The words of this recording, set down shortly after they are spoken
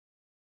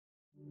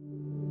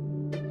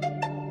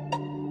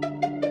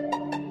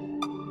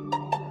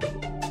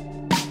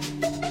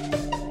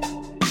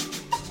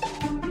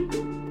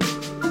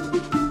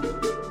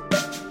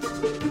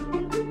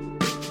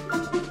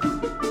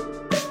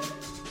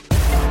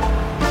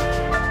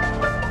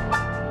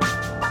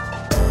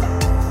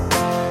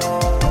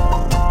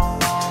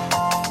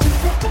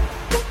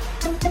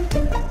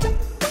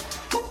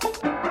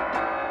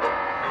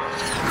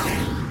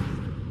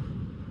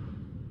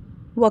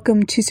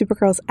Welcome to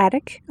Supergirl's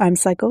Attic. I'm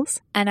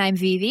Cycles. And I'm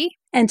Vivi.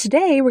 And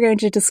today we're going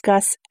to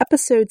discuss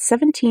episode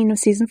 17 of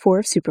season 4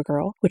 of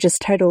Supergirl, which is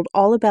titled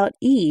All About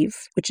Eve,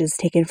 which is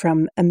taken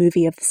from a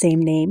movie of the same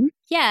name.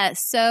 Yeah,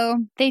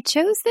 so they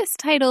chose this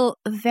title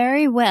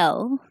very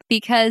well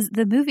because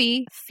the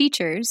movie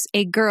features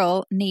a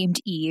girl named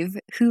Eve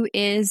who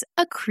is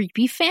a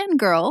creepy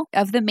fangirl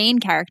of the main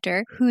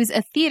character who's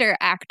a theater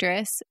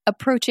actress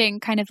approaching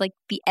kind of like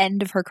the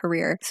end of her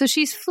career. So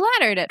she's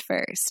flattered at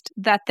first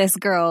that this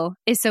girl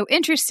is so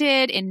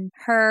interested in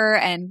her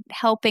and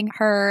helping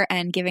her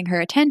and giving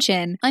her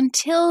attention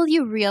until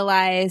you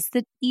realize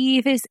that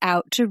Eve is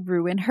out to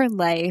ruin her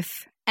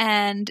life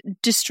and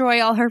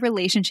destroy all her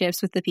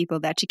relationships with the people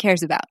that she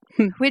cares about,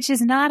 which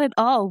is not at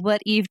all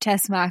what Eve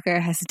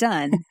Tessmacher has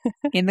done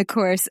in the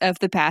course of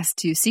the past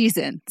 2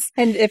 seasons.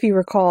 And if you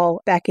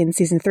recall, back in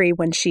season 3,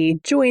 when she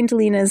joined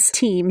Lena's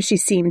team, she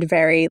seemed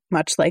very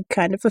much like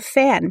kind of a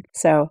fan.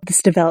 So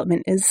this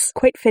development is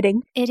quite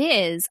fitting. It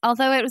is,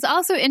 although it was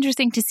also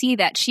interesting to see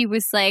that she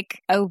was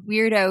like a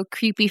weirdo,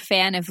 creepy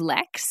fan of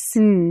Lex.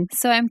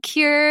 So I'm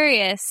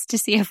curious to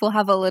see if we'll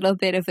have a little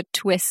bit of a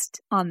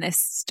twist on this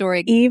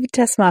story. Eve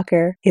Tessmacher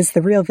is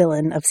the real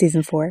villain of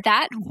season 4.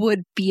 That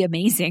would be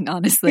amazing,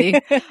 honestly.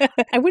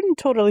 I wouldn't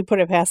totally put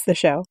it past the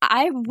show.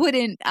 I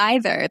wouldn't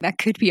either. That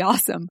could be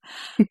awesome.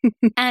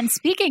 And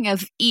speaking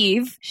of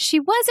Eve, she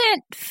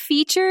wasn't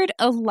featured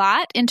a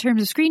lot in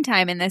terms of screen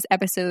time in this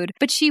episode,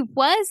 but she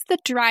was the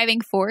driving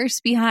force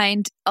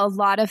behind a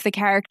lot of the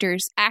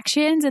characters'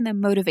 actions and the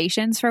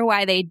motivations for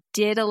why they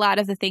did a lot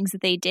of the things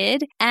that they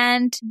did.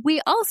 And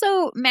we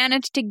also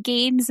managed to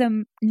gain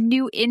some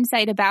new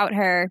insight about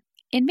her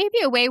in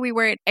maybe a way we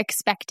weren't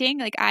expecting.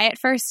 Like, I at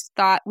first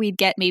thought we'd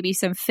get maybe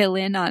some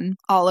fill-in on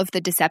all of the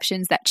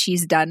deceptions that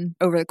she's done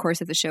over the course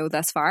of the show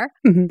thus far.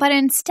 But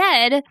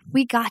instead,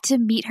 we got to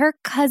meet her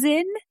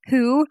cousin,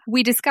 who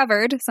we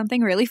discovered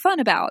something really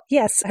fun about.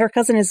 Yes, her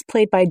cousin is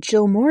played by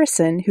Jill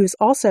Morrison, who's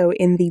also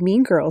in the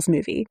Mean Girls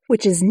movie,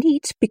 which is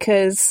neat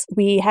because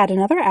we had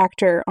another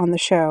actor on the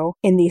show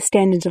in the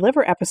Stand and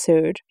Deliver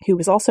episode who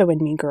was also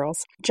in Mean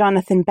Girls.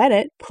 Jonathan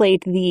Bennett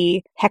played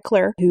the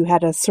heckler who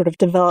had a sort of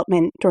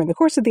development during the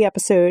course of the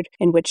episode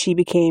in which he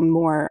became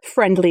more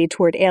friendly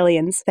toward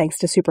aliens thanks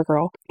to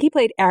Supergirl. He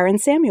played Aaron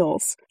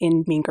Samuels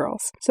in Mean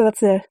Girls. So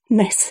that's a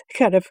nice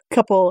kind of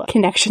couple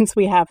connections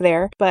we have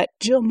there. But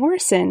Jill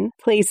Morrison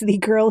plays the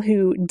girl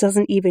who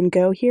doesn't even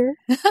go here.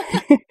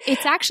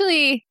 It's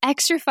actually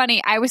extra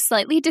funny. I was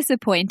slightly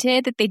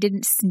disappointed that they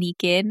didn't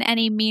sneak in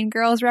any Mean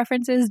Girls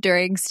references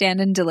during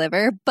Stand and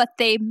Deliver, but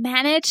they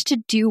managed to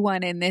do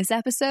one in this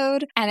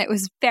episode, and it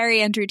was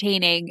very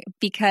entertaining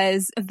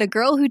because the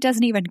girl who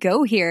doesn't even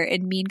go here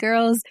in Mean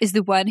Girls is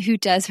the one who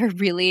does her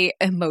really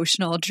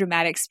emotional,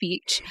 dramatic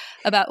speech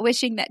about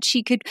wishing that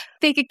she could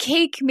bake a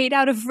cake made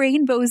out of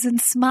rainbows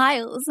and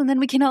smiles, and then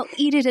we can all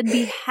eat it and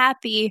be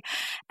happy.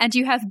 And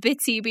you have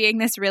Bitsy being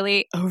this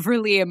really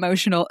overly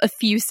emotional,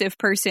 effusive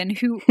person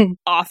who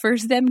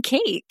offers them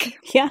cake.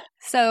 Yeah.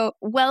 So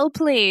well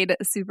played,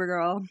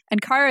 Supergirl.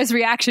 And Kara's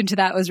reaction to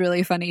that was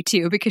really funny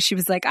too, because she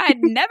was like, I'd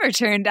never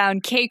turn down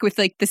cake with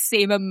like the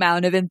same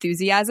amount of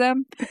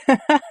enthusiasm.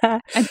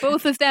 And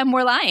both of them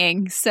were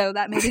lying. So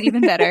that made it even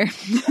better.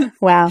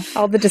 Wow.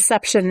 All the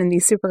deception in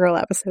these Supergirl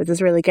episodes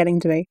is really getting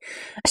to me.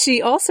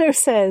 She also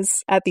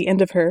says at the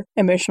end of her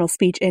emotional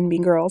speech in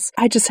Mean Girls,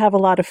 I just have a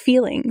lot of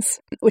feelings,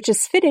 which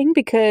is fitting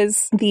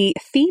because the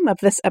theme of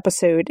this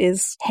episode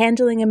is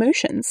handling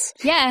emotions.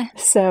 Yeah.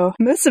 So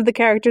most of the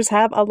characters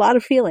have a lot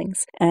of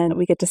feelings, and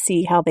we get to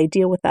see how they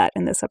deal with that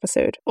in this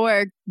episode.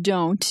 Or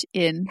don't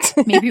in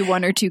maybe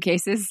 1 or 2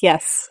 cases.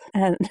 Yes.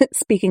 And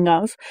speaking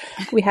of,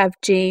 we have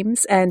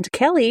James and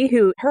Kelly,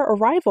 who her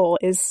arrival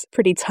is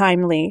pretty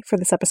timely for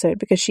this episode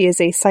because she is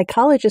a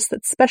psychologist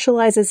that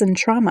specializes in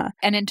trauma.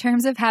 And in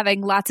terms of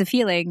having lots of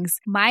feelings,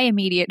 my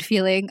immediate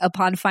feeling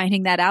upon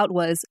finding that out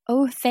was,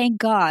 oh, thank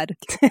God.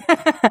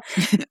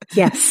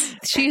 Yes.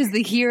 She is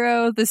the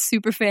hero the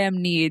superfam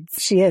needs.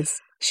 She is.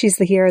 She's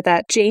the hero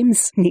that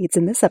James needs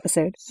in this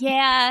episode.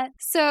 Yeah.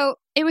 So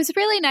it was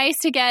really nice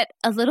to get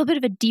a little bit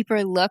of a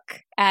deeper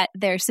look at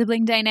their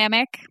sibling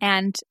dynamic.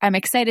 And I'm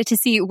excited to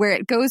see where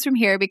it goes from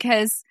here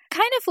because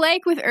kind of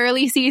like with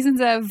early seasons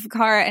of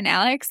Kara and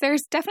Alex,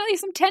 there's definitely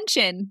some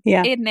tension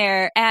in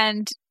there.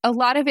 And a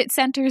lot of it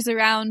centers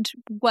around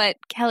what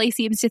Kelly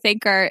seems to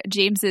think are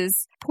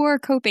James's poor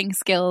coping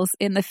skills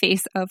in the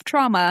face of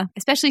trauma,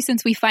 especially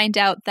since we find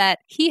out that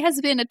he has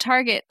been a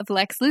target of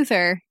Lex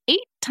Luthor 8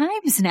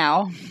 times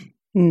now.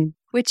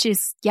 Which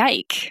is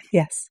yike.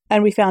 Yes.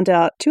 And we found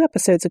out 2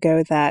 episodes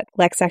ago that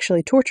Lex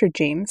actually tortured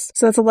James.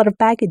 So that's a lot of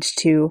baggage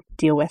to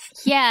deal with.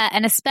 Yeah,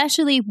 and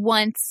especially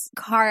once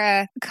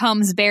Kara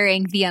comes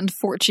bearing the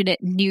unfortunate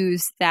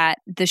news that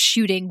the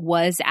shooting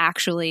was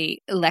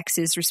actually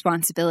Lex's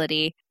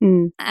responsibility.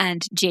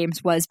 And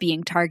James was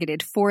being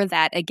targeted for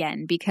that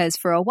again, because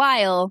for a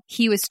while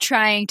he was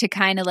trying to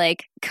kind of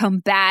like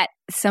combat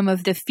some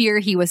of the fear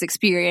he was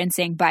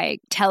experiencing by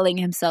telling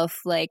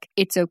himself, like,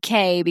 it's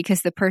okay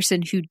because the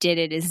person who did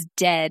it is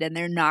dead and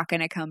they're not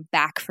going to come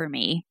back for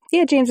me.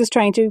 Yeah, James is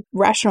trying to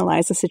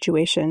rationalize the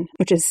situation,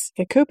 which is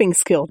a coping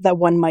skill that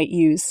one might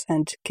use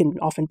and can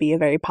often be a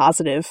very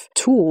positive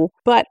tool.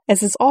 But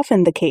as is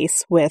often the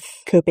case with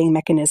coping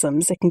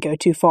mechanisms, it can go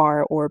too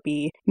far or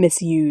be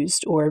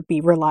misused or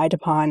be relied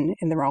upon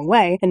in the wrong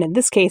way. And in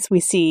this case, we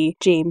see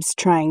James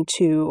trying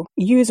to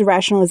use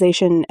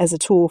rationalization as a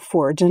tool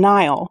for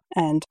denial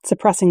and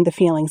suppressing the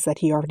feelings that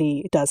he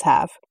already does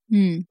have.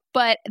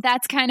 But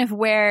that's kind of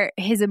where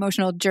his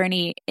emotional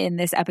journey in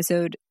this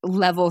episode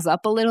levels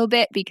up a little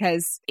bit,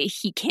 because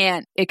he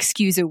can't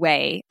excuse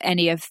away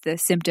any of the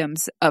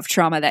symptoms of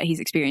trauma that he's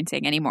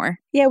experiencing anymore.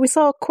 Yeah, we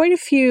saw quite a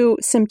few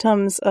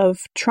symptoms of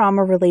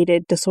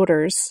trauma-related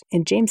disorders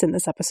in James in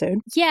this episode.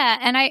 Yeah,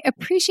 and I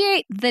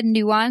appreciate the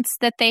nuance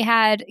that they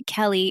had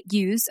Kelly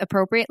use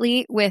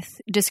appropriately with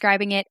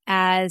describing it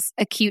as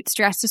acute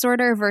stress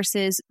disorder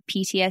versus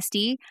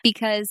PTSD,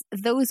 because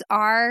those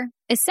are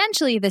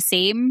essentially the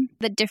same.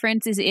 The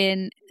difference is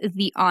in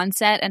the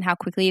onset and how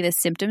quickly the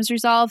symptoms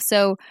resolve.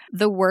 So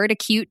the word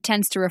acute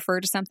tends to refer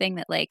to something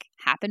that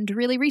happened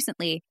really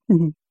recently.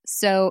 Mm-hmm.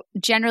 So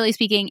generally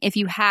speaking, if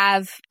you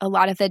have a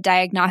lot of the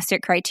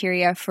diagnostic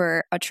criteria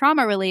for a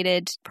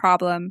trauma-related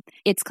problem,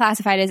 it's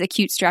classified as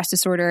acute stress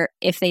disorder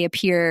if they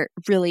appear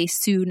really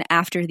soon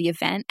after the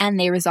event and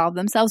they resolve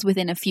themselves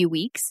within a few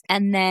weeks.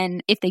 And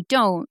then if they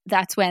don't,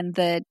 that's when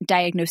the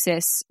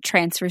diagnosis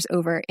transfers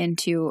over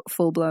into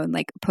full-blown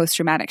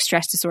post-traumatic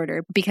stress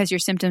disorder, because your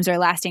symptoms are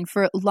lasting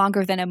for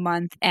longer than a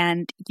month,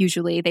 and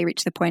usually they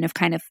reach the point of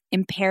kind of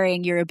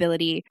impairing your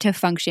ability to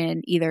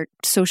function either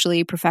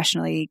socially,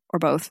 professionally, or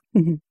both.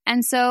 Mm-hmm.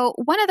 And so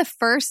one of the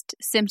first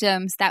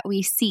symptoms that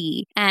we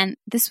see, and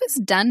this was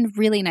done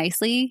really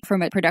nicely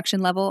from a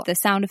production level, the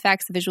sound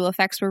effects, the visual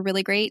effects were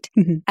really great,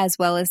 as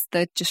well as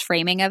the just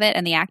framing of it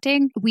and the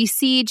acting. We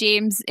see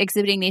James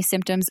exhibiting these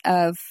symptoms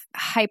of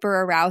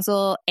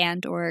hyperarousal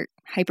and or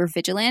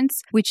hypervigilance,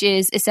 which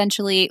is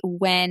essentially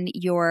when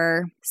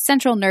your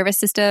central nervous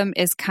system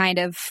is kind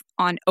of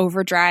on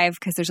overdrive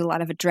because there's a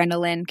lot of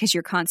adrenaline because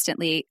you're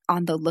constantly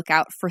on the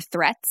lookout for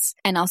threats.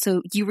 And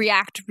also you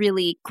react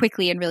really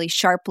quickly and really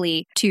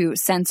sharply to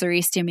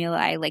sensory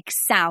stimuli like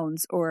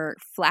sounds or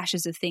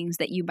flashes of things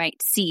that you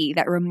might see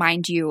that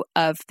remind you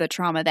of the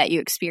trauma that you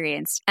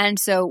experienced. And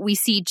so we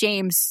see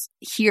James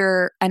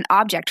hear an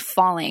object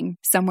falling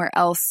somewhere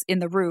else in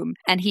the room,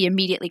 and he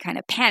immediately kind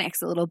of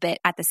panics a little bit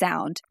at the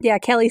sound. Yeah,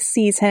 Kelly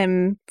sees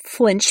him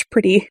flinch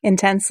pretty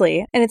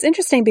intensely. And it's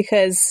interesting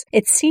because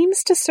it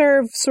seems to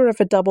serve sort of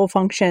a double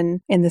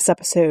function in this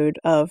episode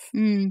of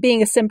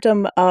being a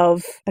symptom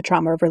of a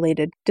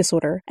trauma-related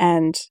disorder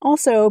and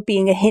also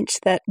being a hint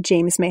that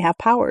James may have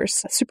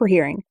powers, super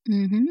hearing.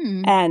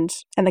 Mm-hmm. And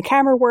the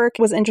camera work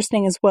was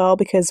interesting as well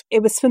because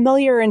it was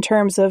familiar in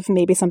terms of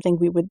maybe something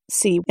we would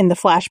see in the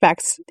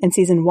flashbacks in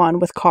season 1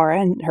 with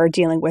Kara and her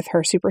dealing with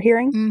her super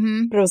hearing.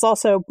 Mm-hmm. But it was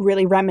also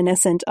really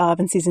reminiscent of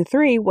in season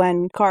 3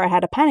 when Kara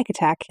had a panic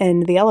attack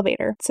in the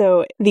elevator.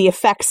 So the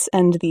effects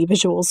and the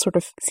visuals sort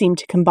of seemed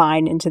to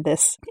combine into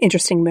this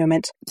interesting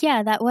moment.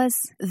 Yeah, that was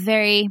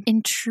very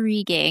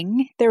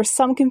intriguing. There was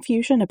some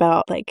confusion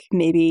about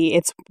maybe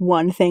it's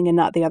one thing and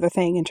not the other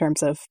thing in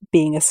terms of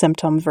being a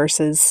symptom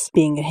versus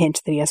being a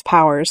hint that he has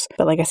powers.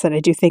 But like I said, I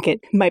do think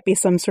it might be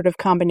some sort of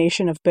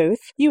combination of both.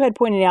 You had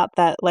pointed out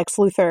that Lex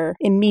Luthor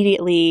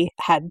immediately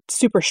had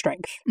super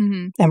strength.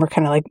 Mm-hmm. And we're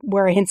kind of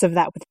where are hints of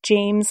that with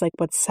James?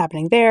 What's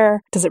happening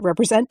there? Does it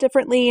represent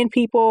differently in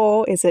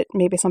people? Is it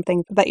maybe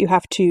something that you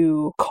have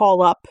to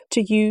call up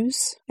to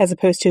use as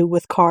opposed to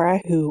with Kara,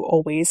 who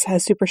always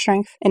has super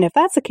strength? And if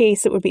that's the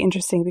case, it would be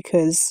interesting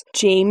because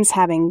James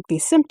having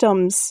these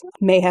symptoms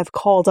may have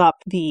called up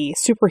the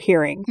super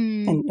hearing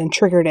and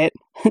triggered it,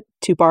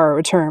 to borrow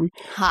a term.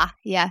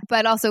 Yeah.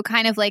 But also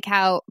kind of like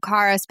how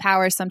Kara's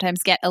powers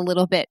sometimes get a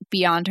little bit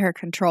beyond her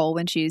control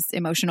when she's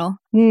emotional.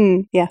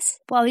 Yes.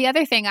 Well, the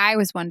other thing I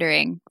was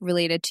wondering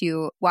related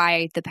to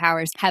why the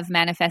powers have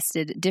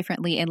manifested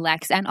differently in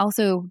Lex and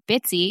also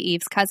Bitsy,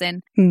 Eve's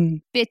cousin.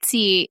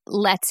 Bitsy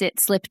lets it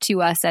slip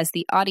to us as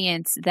the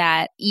audience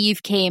that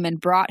Eve came and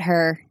brought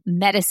her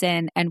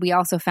medicine, and we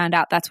also found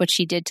out that's what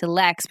she did to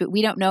Lex, but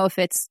we don't know if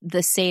it's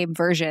the same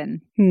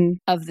version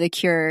of the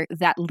cure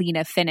that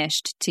Lena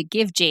finished to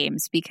give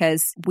James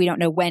because we don't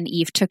know when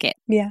Eve took it.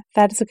 Yeah,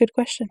 that is a good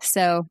question.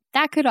 So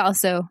that could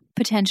also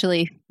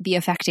potentially be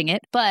affecting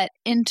it. But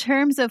in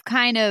terms of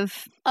kind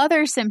of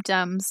other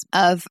symptoms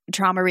of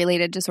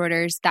trauma-related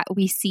disorders that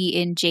we see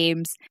in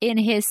James, in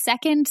his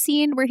second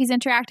scene where he's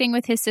interacting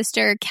with his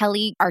sister,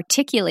 Kelly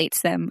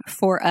articulates them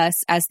for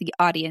us as the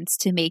audience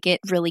to make it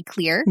really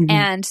clear.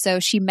 And so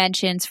she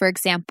mentions, for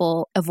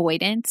example,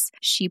 avoidance.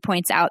 She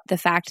points out the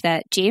fact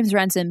that James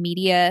runs a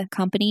media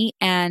company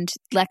and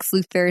Lex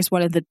Luthor is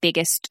one of the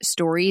biggest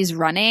stories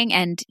running,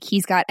 and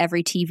he's got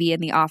every TV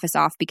in the office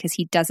off because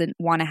he doesn't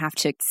want to have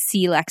to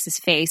see Lex's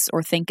face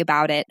or think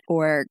about it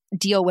or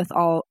deal with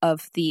all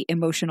of the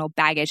emotional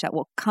baggage that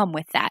will come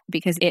with that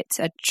because it's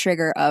a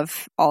trigger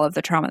of all of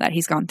the trauma that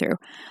he's gone through.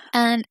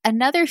 And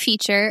another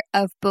feature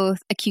of both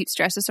acute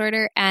stress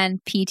disorder and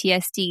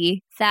PTSD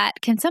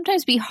that can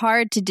sometimes be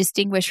hard to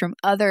distinguish from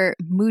other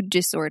mood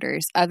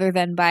disorders other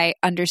than by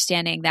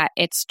understanding that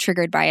it's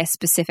triggered by a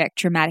specific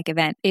traumatic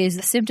event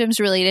is symptoms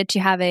related to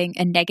having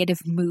a negative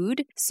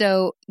mood.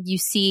 So you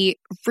see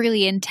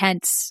really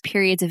intense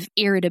periods of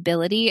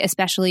irritability,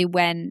 especially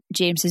when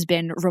James has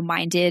been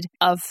reminded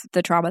of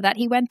the trauma that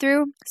he went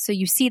through. So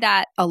you see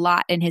that a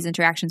lot in his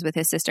interactions with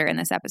his sister in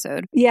this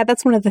episode. Yeah,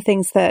 that's one of the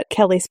things that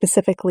Kelly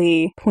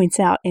specifically points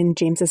out in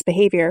James's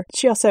behavior.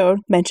 She also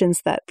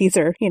mentions that these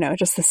are,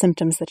 just the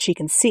symptoms that she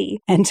can see.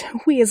 And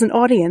we as an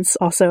audience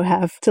also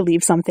have to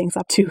leave some things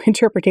up to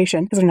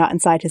interpretation because they're not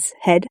inside his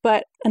head.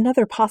 But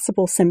another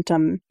possible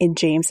symptom in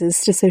James is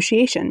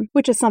dissociation,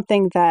 which is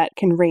something that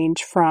can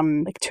range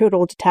from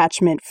total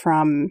detachment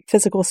from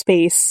physical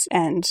space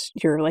and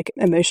your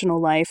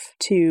emotional life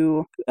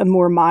to a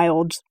more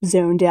mild,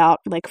 zoned out,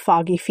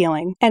 foggy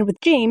feeling. And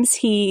with James,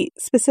 he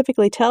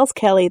specifically tells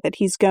Kelly that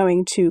he's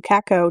going to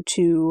Kako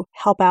to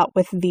help out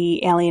with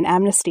the Alien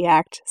Amnesty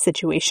Act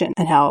situation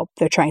and how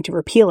they're trying to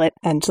repeal it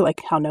and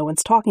how no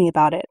one's talking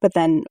about it. But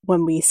then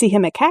when we see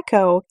him at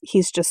Kako,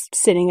 he's just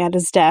sitting at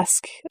his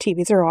desk.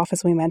 TVs are off,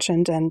 as we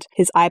mentioned, and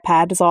his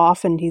iPad is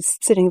off, and he's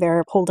sitting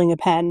there holding a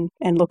pen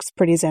and looks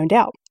pretty zoned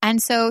out.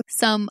 And so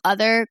some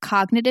other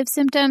cognitive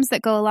symptoms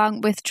that go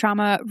along with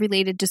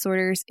trauma-related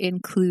disorders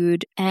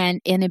include an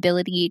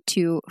inability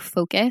to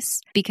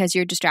focus because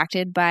you're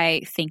distracted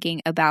by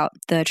thinking about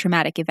the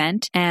traumatic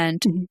event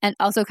and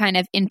also kind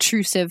of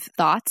intrusive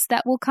thoughts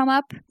that will come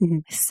up. Mm-hmm.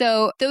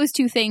 So those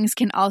two things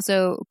can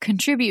also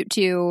contribute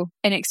to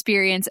an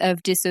experience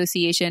of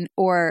dissociation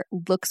or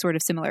look sort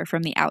of similar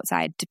from the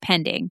outside,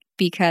 depending,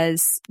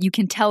 because you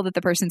can tell that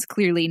the person's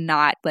clearly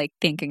not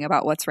thinking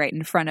about what's right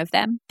in front of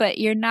them, but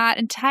you're not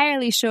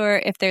entirely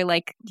sure if they're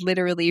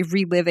literally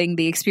reliving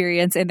the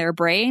experience in their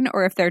brain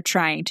or if they're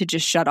trying to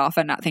just shut off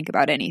and not think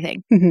about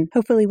anything. Mm-hmm.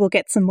 Hopefully we'll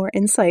get some more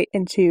insight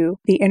into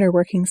the inner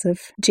workings of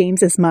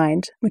James's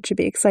mind, which should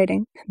be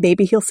exciting.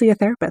 Maybe he'll see a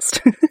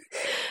therapist.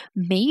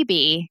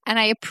 Maybe. And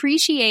I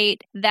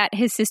appreciate that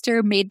his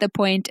sister made the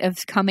point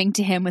of coming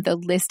to him with a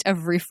list of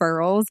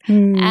referrals,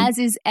 as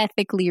is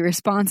ethically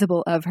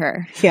responsible of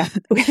her. Yeah.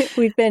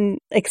 We've been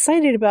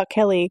excited about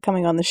Kelly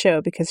coming on the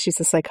show because she's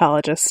a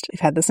psychologist. We've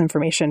had this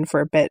information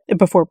for a bit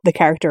before the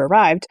character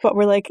arrived, but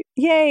we're like,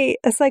 yay,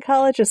 a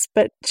psychologist,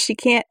 but she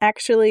can't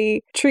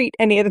actually treat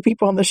any of the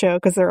people on the show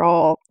because they're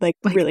all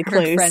really her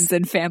close. Friends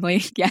and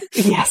family. Yeah.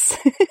 Yes.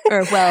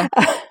 Or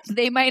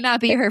they might not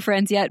be her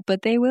friends yet,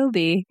 but they will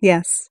be.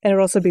 Yes. And it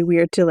would also be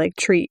weird to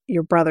treat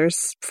your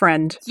brother's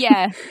friend.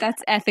 Yeah,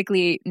 that's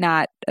ethically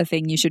not a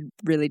thing you should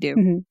really do.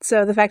 Mm-hmm.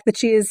 So the fact that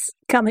she is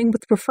coming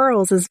with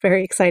referrals is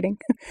very exciting.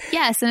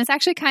 Yes, and it's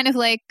actually kind of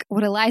like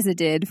what Eliza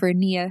did for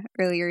Nia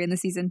earlier in the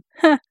season.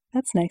 Huh.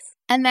 That's nice.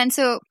 And then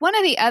so one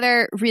of the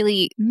other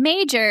really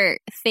major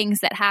things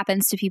that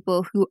happens to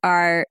people who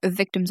are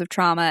victims of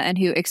trauma and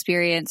who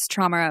experience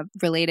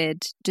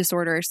trauma-related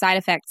disorder side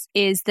effects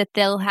is that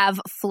they'll have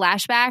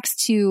flashbacks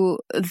to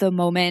the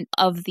moment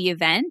of the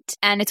event.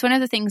 And it's one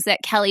of the things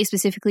that Kelly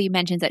specifically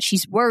mentions that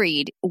she's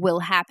worried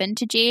will happen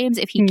to James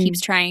if he keeps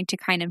trying to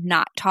kind of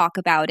not talk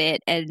about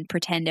it and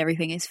pretend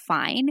everything is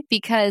fine,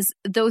 because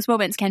those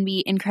moments can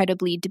be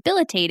incredibly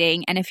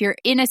debilitating. And if you're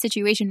in a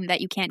situation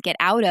that you can't get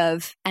out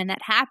of and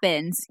that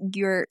happens,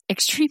 you're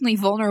extremely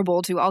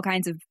vulnerable to all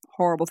kinds of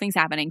horrible things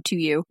happening to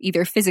you,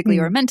 either physically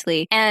or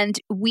mentally. And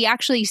we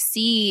actually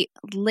see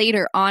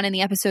later on in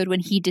the episode when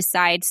he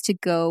decides to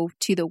go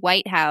to the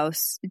White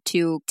House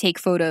to take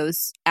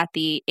photos at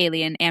the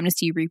Alien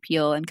Amnesty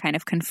repeal and kind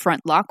of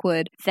confront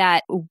Lockwood,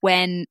 that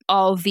when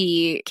all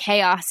the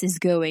chaos is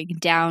going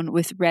down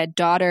with Red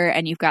Daughter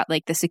and you've got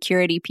the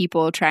security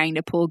people trying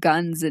to pull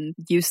guns and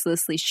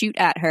uselessly shoot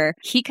at her,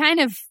 he kind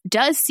of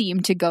does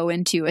seem to go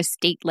into a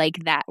state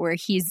like that where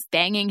he's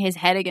banging his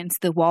head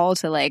against the wall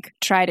to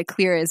try to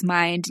clear his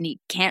mind, and he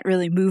can't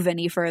really move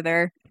any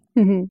further.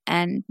 Mm-hmm.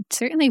 And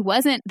certainly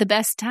wasn't the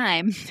best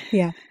time.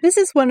 Yeah. This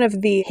is one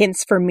of the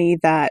hints for me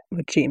that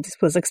what James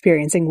was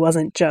experiencing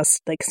wasn't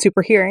just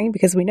super hearing,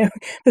 because we know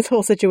this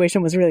whole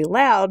situation was really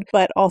loud,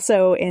 but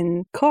also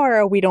in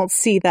Kara, we don't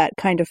see that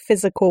kind of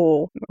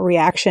physical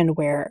reaction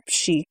where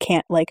she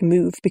can't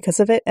move because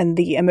of it. And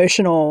the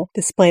emotional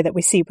display that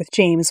we see with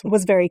James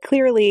was very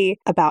clearly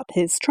about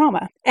his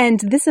trauma.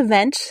 And this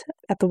event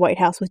at the White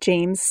House with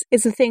James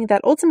is the thing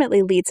that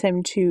ultimately leads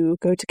him to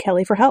go to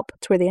Kelly for help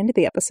toward the end of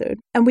the episode.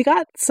 And we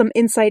got some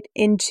insight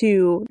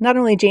into not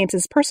only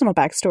James's personal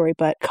backstory,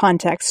 but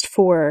context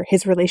for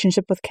his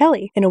relationship with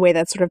Kelly in a way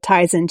that sort of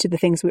ties into the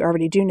things we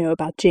already do know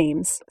about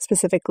James,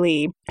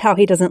 specifically how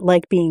he doesn't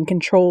like being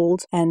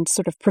controlled and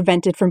sort of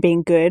prevented from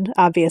being good.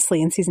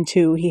 Obviously, in season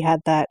 2, he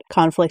had that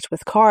conflict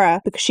with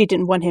Kara because she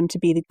didn't want him to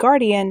be the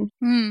guardian.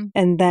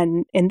 And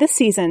then in this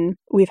season,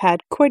 we've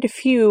had quite a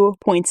few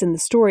points in the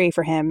story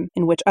for him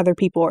in which other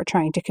people are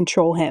trying to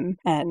control him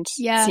and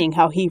seeing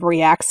how he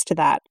reacts to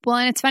that. Well,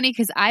 and it's funny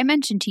because I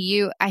mentioned to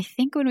you, I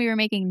think when we were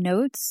making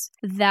notes,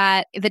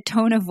 that the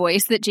tone of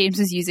voice that James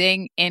was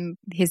using in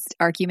his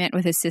argument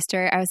with his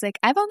sister, I was like,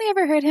 I've only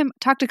ever heard him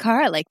talk to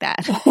Kara like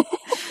that.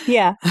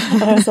 Yeah.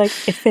 I was like,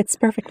 it fits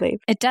perfectly.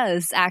 It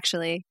does,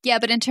 actually. Yeah,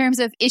 but in terms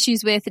of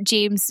issues with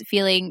James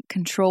feeling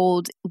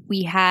controlled,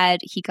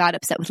 he got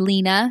upset with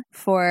Lena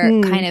for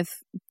kind of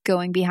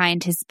going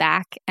behind his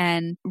back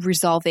and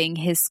resolving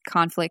his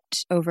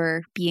conflict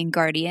over being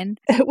guardian.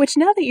 Which,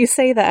 now that you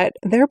say that,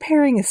 their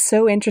pairing is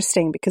so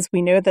interesting because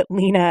we know that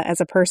Lena as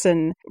a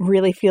person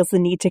really feels the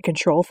need to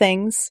control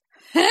things.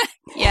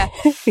 Yeah.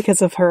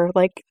 Because of her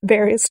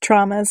various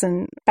traumas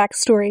and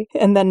backstory.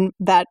 And then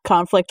that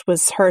conflict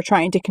was her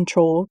trying to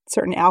control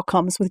certain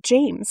outcomes with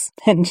James.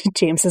 And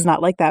James is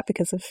not like that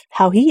because of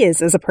how he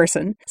is as a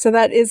person. So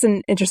that is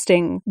an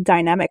interesting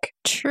dynamic.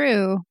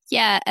 True.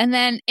 Yeah. And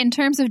then in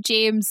terms of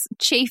James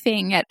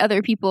chafing at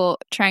other people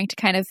trying to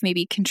kind of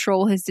maybe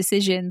control his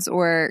decisions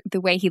or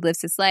the way he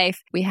lives his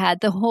life, we had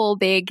the whole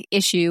big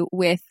issue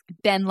with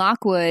Ben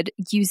Lockwood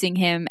using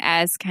him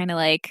as kind of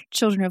like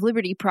Children of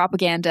Liberty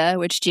propaganda,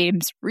 which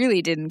James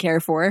really didn't care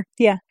for.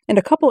 Yeah. In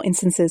a couple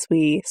instances,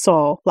 we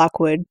saw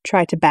Lockwood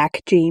try to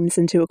back James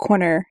into a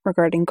corner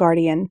regarding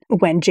Guardian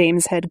when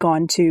James had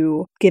gone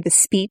to give a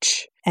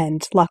speech,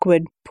 and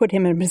Lockwood put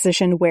him in a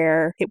position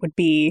where it would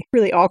be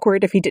really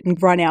awkward if he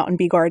didn't run out and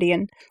be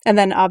Guardian. And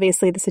then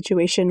obviously the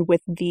situation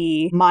with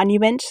the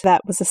monument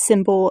that was a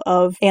symbol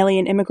of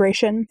alien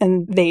immigration,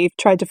 and they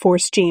tried to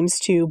force James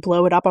to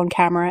blow it up on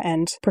camera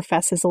and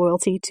profess his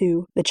loyalty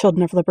to the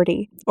Children of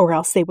Liberty, or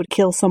else they would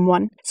kill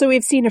someone. So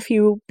we've seen a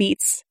few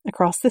beats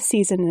across this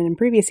season and in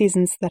previous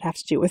seasons that have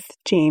to do with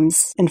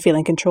James and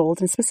feeling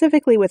controlled, and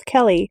specifically with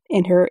Kelly.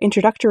 In her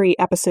introductory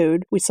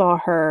episode, we saw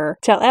her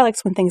tell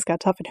Alex when things got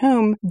tough at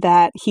home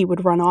that he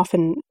would run off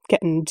and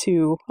get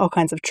into all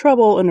kinds of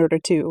trouble in order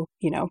to,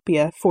 be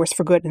a force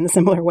for good in the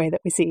similar way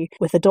that we see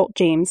with adult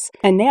James.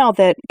 And now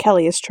that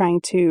Kelly is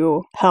trying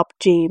to help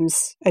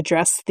James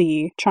address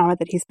the trauma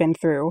that he's been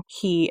through,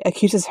 he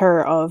accuses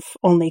her of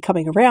only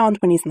coming around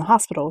when he's in the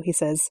hospital. He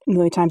says, the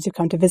only times you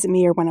come to visit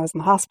me are when I was in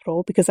the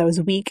hospital because I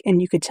was weak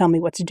and you could tell me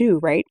what to do,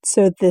 right?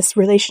 So this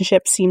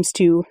relationship seems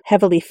to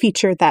heavily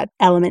feature that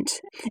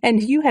element.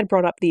 And you had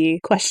brought up the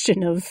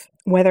question of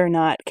whether or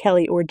not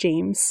Kelly or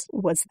James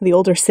was the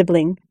older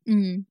sibling.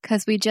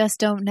 Because we just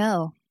don't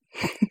know.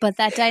 But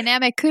that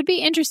dynamic could be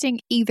interesting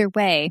either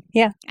way.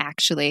 Yeah.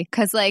 Actually.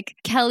 Because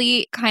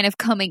Kelly kind of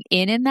coming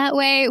in that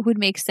way would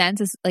make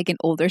sense as an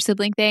older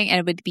sibling thing. And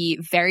it would be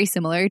very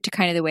similar to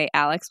kind of the way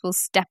Alex will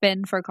step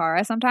in for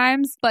Kara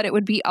sometimes. But it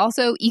would be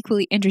also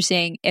equally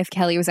interesting if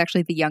Kelly was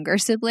actually the younger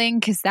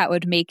sibling, because that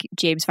would make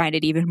James find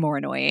it even more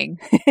annoying.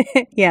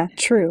 Yeah,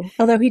 true.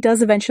 Although he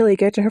does eventually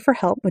go to her for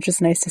help, which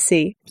is nice to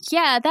see.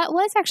 Yeah, that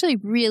was actually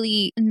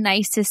really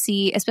nice to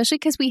see, especially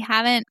because we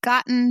haven't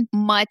gotten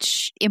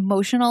much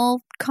emotional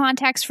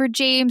context for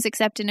James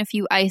except in a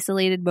few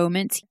isolated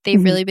moments.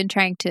 They've really been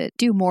trying to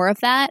do more of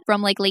that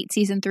from late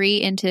season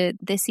 3 into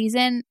this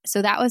season.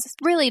 So that was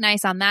really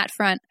nice on that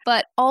front.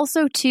 But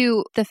also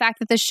too, the fact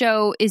that the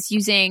show is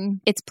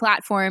using its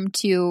platform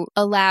to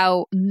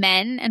allow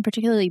men, and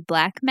particularly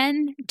Black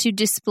men, to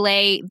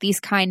display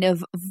these kind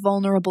of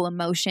vulnerable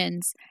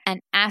emotions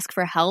and ask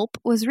for help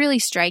was really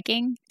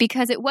striking,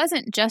 because it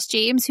wasn't just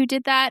James who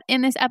did that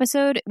in this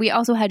episode. We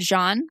also had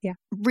Jean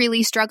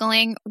really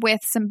struggling with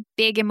some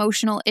big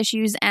emotional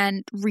issues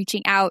and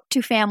reaching out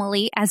to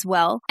family as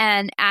well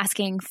and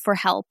asking for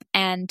help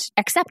and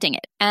accepting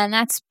it. And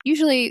that's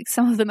usually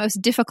some of the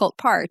most difficult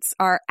parts,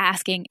 are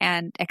asking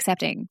and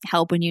accepting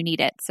help when you need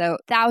it. So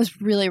that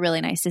was really, really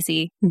nice to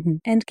see.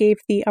 And gave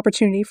the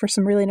opportunity for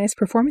some really nice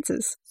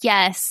performances.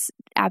 Yes,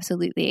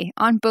 absolutely.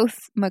 On both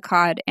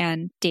Makad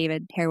and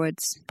David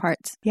Harewood's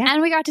parts. Yeah.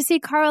 And we got to see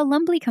Carl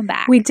Lumbly come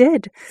back. We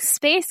did.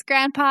 Space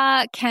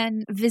Grandpa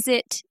can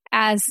visit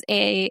as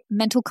a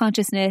mental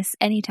consciousness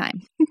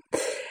anytime.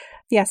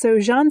 Yeah, so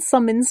Jean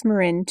summons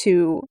Marin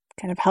to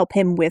kind of help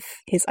him with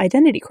his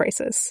identity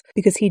crisis,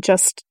 because he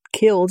just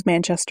killed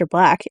Manchester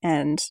Black,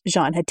 and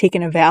Jean had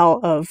taken a vow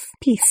of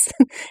peace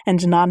and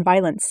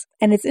nonviolence.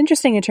 And it's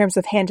interesting in terms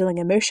of handling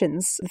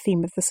emotions, the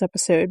theme of this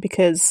episode,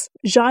 because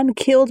Jean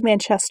killed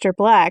Manchester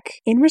Black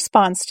in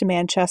response to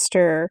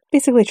Manchester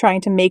basically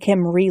trying to make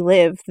him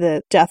relive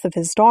the death of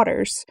his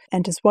daughters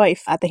and his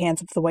wife at the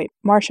hands of the White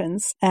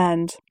Martians.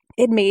 And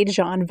it made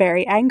Jean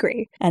very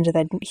angry, and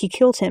then he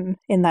killed him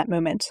in that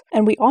moment.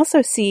 And we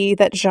also see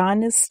that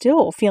Jean is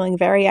still feeling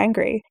very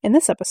angry in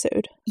this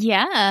episode.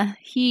 Yeah,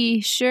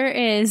 he sure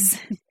is.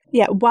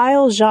 Yeah,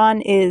 while Jean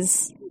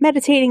is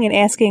meditating and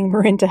asking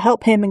Marin to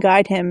help him and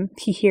guide him,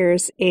 he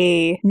hears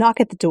a knock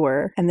at the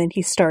door, and then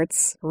he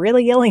starts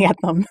really yelling at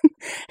them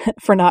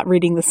for not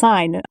reading the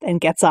sign,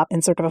 and gets up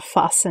in sort of a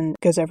fuss and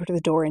goes over to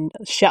the door and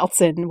shouts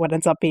in what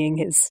ends up being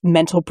his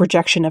mental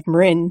projection of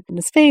Marin in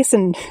his face,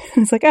 and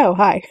it's like, oh,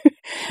 hi.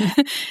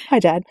 Hi,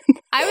 Dad.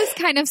 I was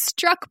kind of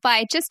struck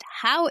by just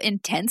how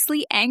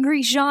intensely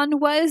angry Jean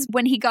was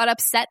when he got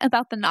upset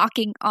about the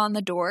knocking on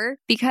the door,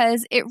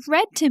 because it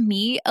read to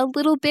me a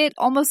little bit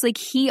almost like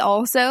he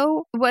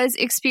also was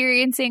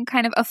experiencing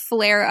kind of a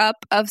flare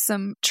up of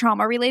some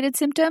trauma related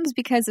symptoms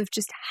because of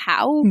just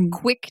how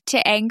quick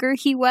to anger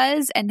he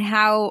was and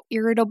how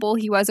irritable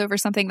he was over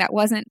something that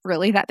wasn't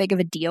really that big of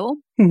a deal.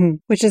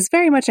 Which is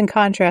very much in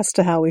contrast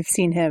to how we've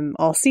seen him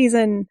all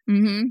season.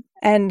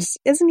 And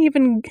isn't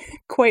even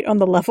quite on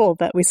the level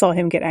that we saw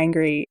him get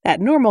angry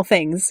at normal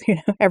things,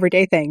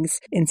 everyday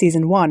things in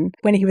season 1,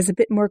 when he was a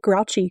bit more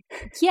grouchy.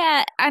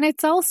 Yeah, and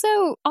it's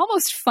also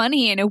almost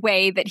funny in a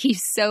way that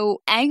he's so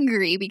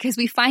angry, because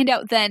we find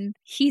out then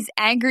he's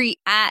angry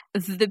at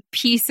the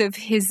piece of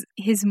his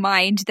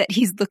mind that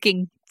he's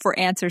looking for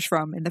answers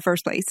from in the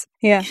first place.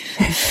 Yeah.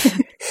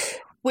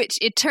 Which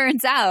it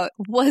turns out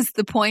was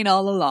the point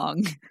all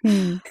along.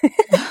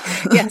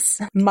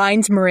 Yes.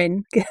 Mind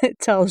Marin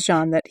tells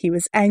Jean that he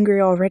was angry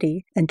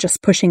already and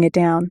just pushing it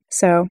down.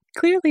 So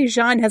clearly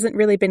Jean hasn't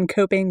really been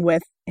coping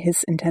with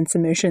his intense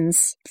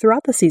emotions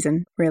throughout the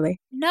season, really.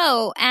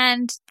 No,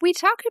 and we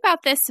talked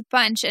about this a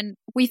bunch, and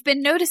we've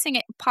been noticing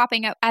it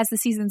popping up as the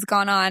season's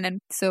gone on, and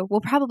so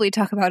we'll probably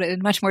talk about it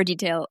in much more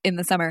detail in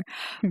the summer.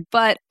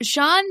 But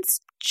Jean's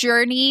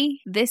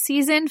journey this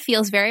season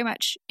feels very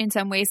much in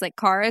some ways like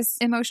Kara's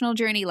emotional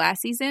journey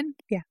last season.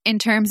 Yeah. In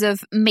terms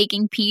of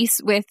making peace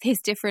with his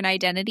different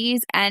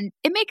identities. And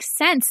it makes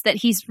sense that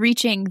he's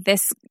reaching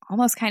this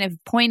almost kind of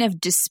point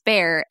of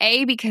despair,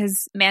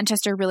 because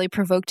Manchester really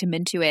provoked him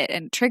into it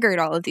and triggered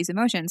all of these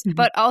emotions.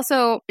 But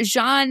also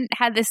Jean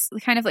had this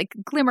kind of like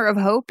glimmer of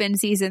hope in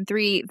season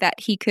 3 that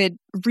he could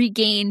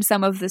regain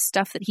some of the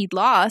stuff that he'd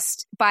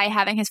lost by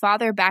having his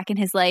father back in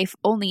his life,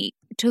 only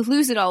to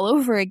lose it all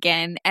over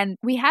again. And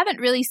we haven't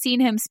really seen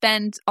him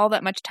spend all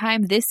that much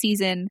time this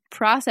season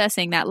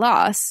processing that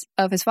loss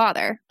of his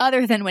father,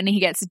 other than when he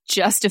gets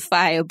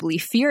justifiably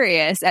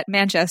furious at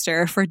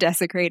Manchester for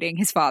desecrating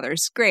his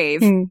father's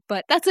grave.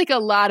 But that's like a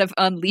lot of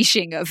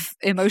unleashing of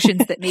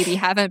emotions that maybe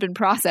haven't been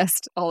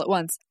processed all at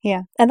once.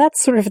 Yeah. And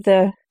that's sort of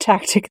the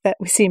tactic that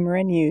we see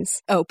Marin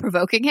use. Oh,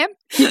 provoking him?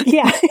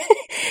 Yeah.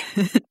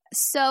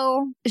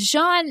 So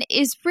Jean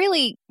is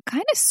really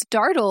kind of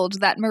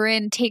startled that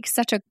Marin takes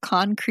such a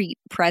concrete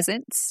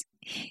presence.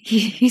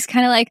 He's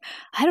kind of like,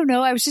 I don't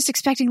know, I was just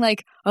expecting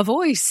like a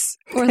voice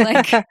or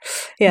like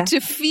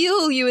to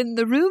feel you in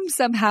the room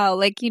somehow,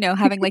 like,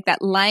 having like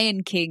that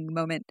Lion King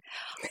moment.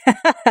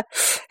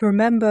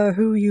 Remember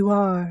who you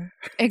are.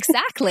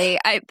 Exactly.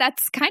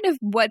 That's kind of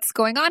what's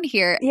going on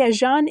here. Yeah,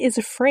 Jean is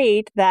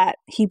afraid that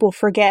he will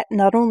forget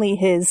not only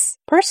his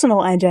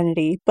personal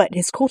identity, but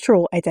his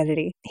cultural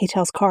identity. He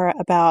tells Kara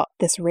about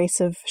this race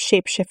of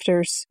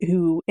shapeshifters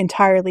who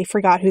entirely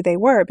forgot who they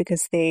were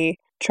because they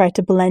tried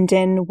to blend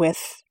in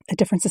with a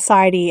different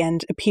society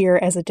and appear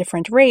as a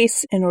different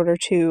race in order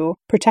to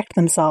protect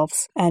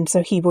themselves. And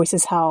so he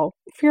voices how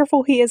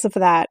fearful he is of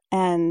that.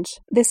 And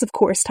this, of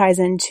course, ties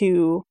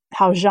into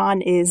how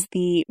Jean is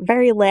the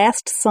very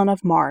last son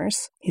of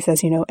Mars. He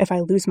says, if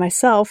I lose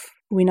myself,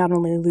 we not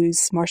only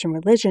lose Martian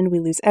religion,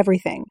 we lose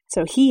everything.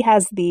 So he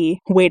has the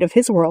weight of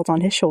his world on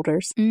his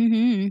shoulders.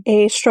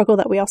 A struggle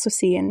that we also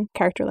see in a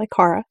character like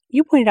Kara.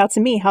 You pointed out to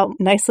me how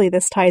nicely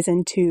this ties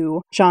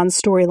into Jean's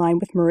storyline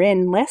with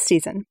Marin last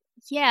season.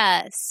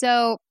 Yeah,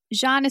 so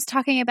Jean is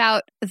talking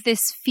about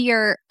this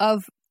fear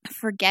of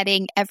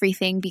forgetting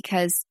everything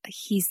because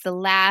he's the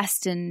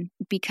last, and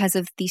because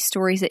of these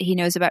stories that he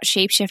knows about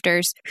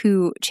shapeshifters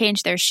who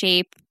change their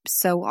shape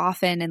so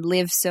often and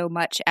live so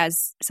much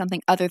as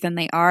something other than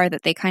they are,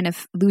 that they kind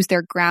of lose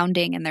their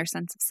grounding and their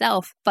sense of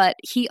self. But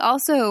he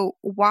also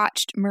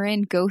watched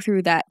Marin go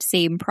through that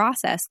same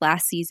process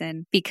last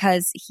season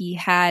because he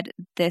had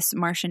this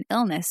Martian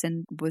illness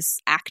and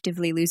was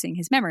actively losing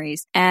his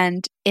memories.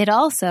 And it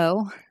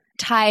also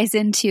ties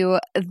into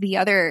the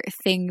other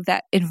thing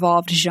that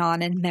involved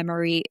Jean and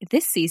memory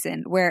this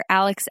season, where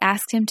Alex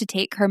asked him to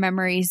take her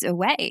memories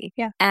away.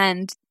 Yeah.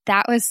 And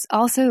that was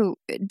also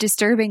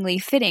disturbingly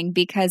fitting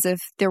because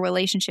of the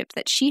relationship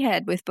that she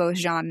had with both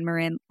Jean and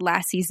Marin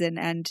last season,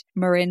 and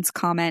Marin's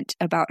comment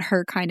about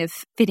her kind of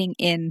fitting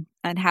in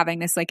and having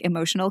this like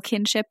emotional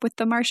kinship with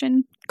the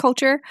Martian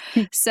culture.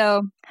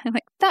 So I'm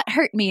like, that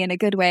hurt me in a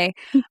good way.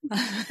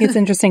 It's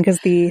interesting because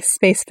the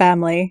space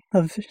family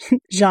of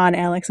Jean,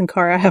 Alex, and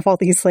Kara have all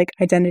these like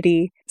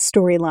identity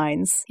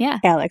storylines. Yeah.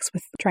 Alex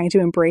with trying to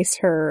embrace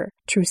her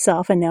true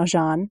self, and now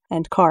Jean,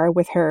 and Kara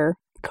with her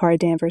Kara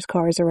Danvers,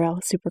 Kara Zor-El,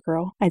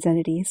 Supergirl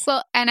identities.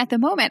 Well, and at the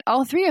moment,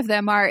 all three of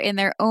them are in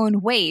their own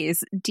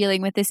ways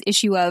dealing with this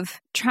issue of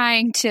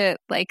trying to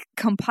like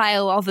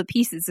compile all the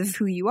pieces of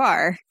who you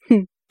are.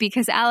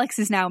 Because Alex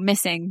is now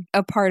missing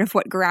a part of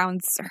what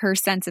grounds her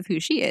sense of who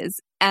she is.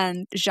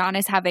 And Jean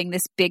is having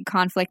this big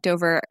conflict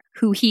over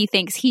who he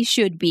thinks he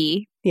should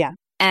be. Yeah.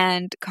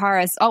 And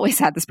Kara's always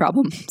had this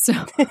problem. So,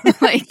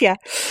 like, yeah.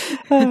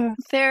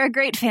 They're a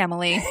great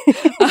family.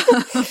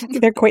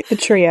 They're quite the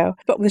trio.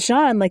 But with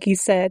Jean, like you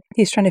said,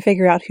 he's trying to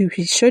figure out who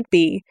he should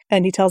be.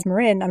 And he tells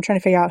Marin, I'm trying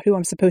to figure out who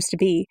I'm supposed to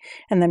be.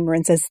 And then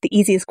Marin says, the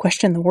easiest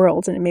question in the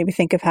world. And it made me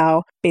think of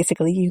how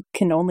basically you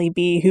can only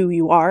be who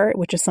you are,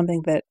 which is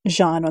something that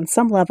Jean on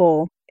some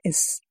level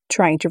is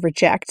trying to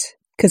reject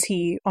because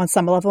he on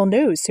some level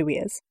knows who he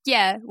is.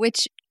 Yeah,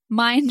 which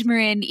Mind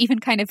Marin even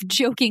kind of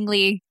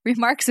jokingly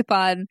remarks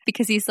upon,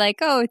 because he's like,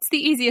 oh, it's the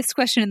easiest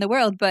question in the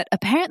world, but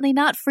apparently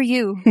not for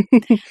you,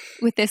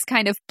 with this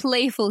kind of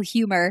playful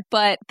humor.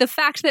 But the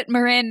fact that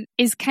Marin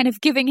is kind of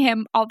giving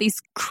him all these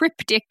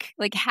cryptic,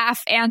 like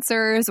half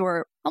answers,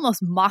 or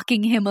almost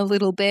mocking him a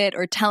little bit,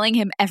 or telling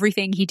him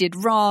everything he did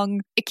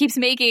wrong, it keeps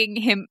making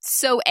him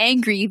so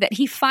angry that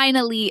he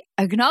finally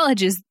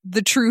acknowledges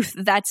the truth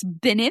that's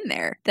been in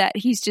there, that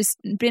he's just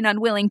been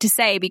unwilling to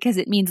say because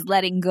it means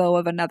letting go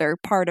of another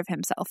part of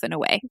himself in a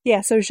way.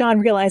 Yeah, so Jean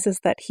realizes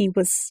that he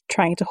was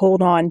trying to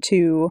hold on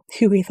to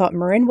who he thought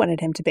Marin wanted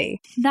him to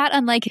be. Not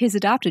unlike his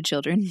adopted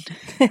children.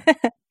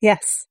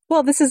 Yes.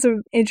 Well, this is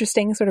an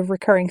interesting sort of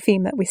recurring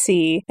theme that we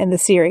see in the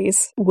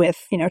series with,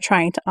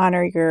 trying to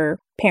honor your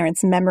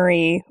parent's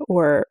memory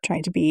or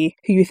trying to be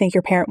who you think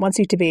your parent wants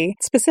you to be.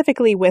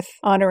 Specifically with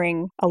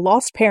honoring a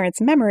lost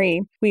parent's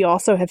memory, we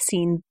also have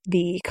seen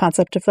the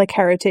concept of like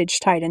heritage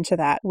tied into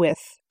that with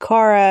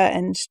Kara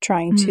and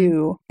trying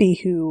to be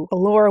who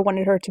Allura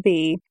wanted her to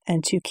be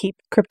and to keep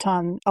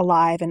Krypton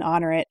alive and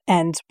honor it.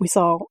 And we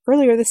saw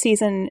earlier this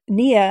season,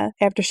 Nia,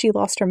 after she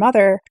lost her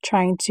mother,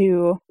 trying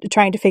to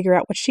figure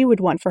out what she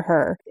would want for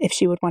her, if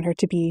she would want her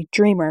to be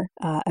Dreamer,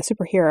 a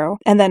superhero,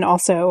 and then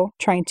also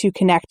trying to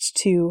connect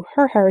to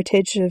her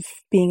heritage of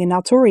being a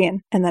Nalturian.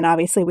 And then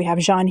obviously we have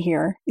Jean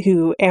here,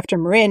 who after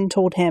Marin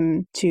told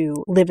him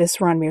to live as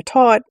Ranmir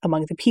taught,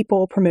 among the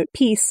people, promote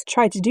peace,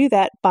 tried to do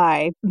that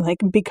by like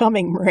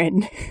becoming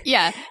Marin.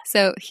 Yeah,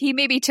 so he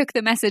maybe took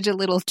the message a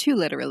little too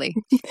literally.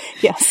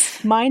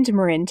 Yes. Mind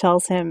Marin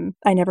tells him,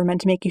 I never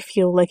meant to make you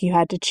feel like you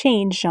had to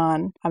change,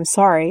 Jean. I'm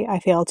sorry, I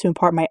failed to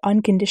impart my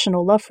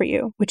unconditional love for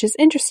you, which is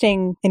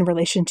interesting in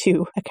relation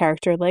to a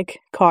character like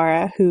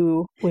Kara,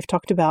 who we've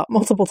talked about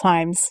multiple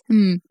times.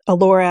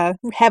 Allura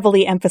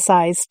heavily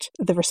emphasized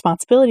the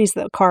responsibilities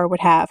that Kara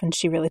would have, and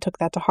she really took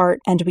that to heart.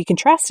 And we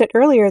contrast it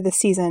earlier this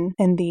season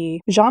in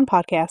the Jean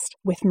podcast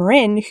with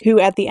Marin, who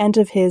at the end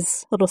of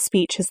his little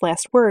speech, his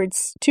last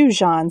words to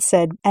Jean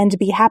said, "And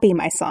be happy,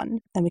 my son."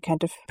 And we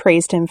kind of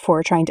praised him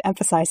for trying to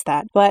emphasize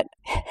that. But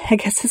I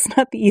guess it's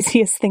not the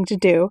easiest thing to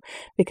do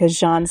because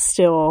Jean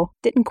still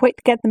didn't quite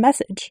get the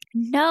message.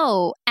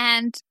 No,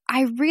 and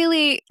I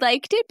really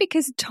liked it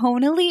because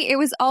tonally it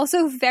was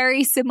also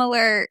very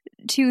similar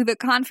to the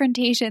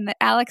confrontation that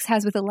Alex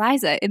has with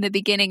Eliza in the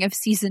beginning of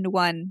season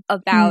 1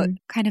 about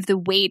kind of the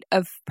weight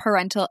of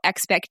parental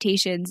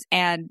expectations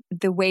and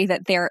the way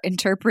that they're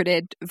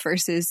interpreted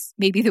versus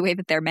maybe the way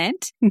that they're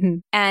meant.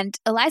 And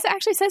Eliza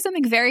actually says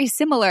something very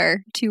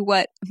similar to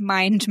what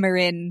Mind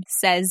Marin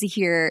says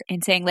here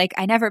in saying, like,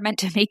 I never meant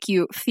to make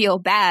you feel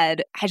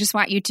bad. I just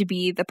want you to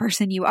be the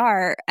person you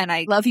are, and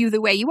I love you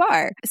the way you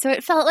are. So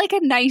it felt like a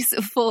nice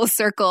full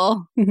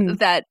circle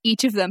that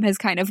each of them has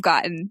kind of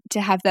gotten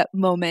to have that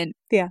moment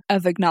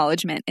of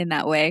acknowledgement in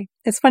that way.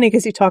 It's funny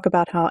because you talk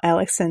about how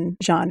Alex and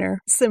Jean are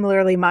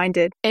similarly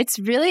minded. It's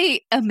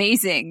really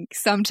amazing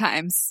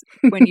sometimes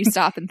when you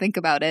stop and think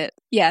about it.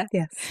 Yeah.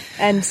 Yes.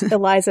 And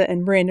Eliza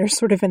and Marin are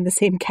sort of in the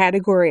same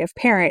category of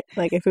parent.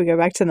 Like if we go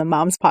back to the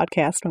Moms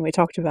podcast when we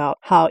talked about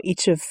how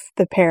each of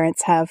the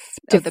parents have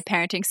the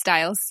parenting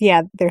styles.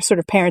 Yeah, their sort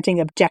of parenting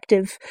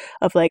objective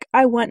of like,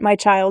 I want my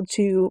child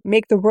to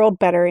make the world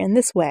better in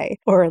this way.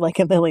 Or like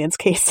in Lillian's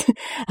case,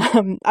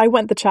 I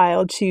want the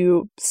child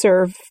to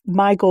serve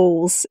my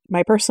goals,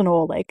 my personal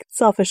like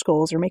selfish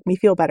goals, or make me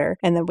feel better.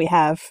 And then we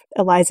have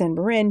Eliza and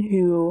Marin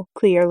who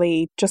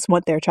clearly just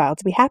want their child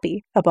to be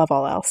happy above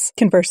all else.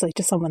 Conversely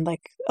to someone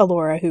like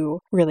Allura who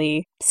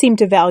really seemed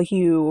to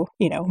value,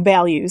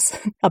 values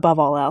above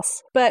all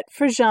else. But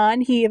for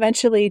Jean, he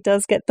eventually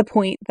does get the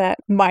point that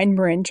Mind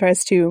Marin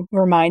tries to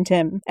remind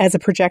him as a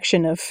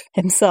projection of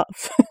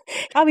himself.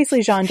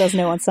 Obviously, Jean does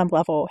know on some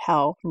level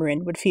how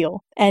Marin would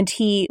feel. And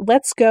he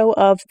lets go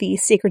of the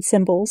sacred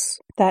symbols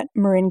that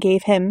Marin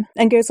gave him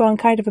and goes on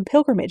kind of a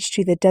pilgrimage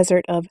to the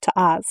desert of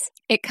Ta'az.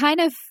 It kind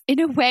of, in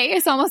a way,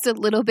 is almost a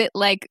little bit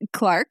like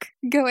Clark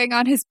going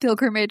on his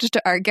pilgrimage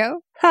to Argo.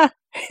 Ha!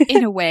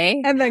 In a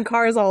way. And then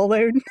Kara's all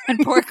alone. And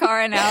poor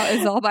Kara now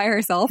is all by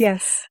herself.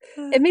 Yes.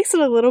 It makes it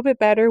a little bit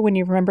better when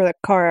you remember that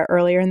Kara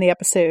earlier in the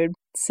episode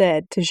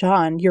said to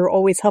Jean, you're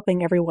always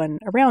helping everyone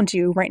around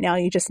you. Right now,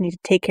 you just need to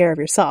take care of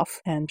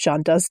yourself. And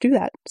Jean does do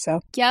that. So.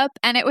 Yep.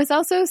 And it was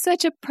also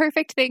such a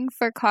perfect thing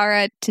for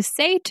Kara to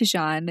say to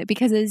Jean,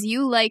 because as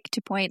you like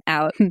to point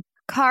out,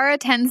 Kara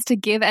tends to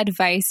give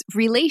advice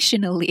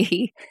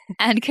relationally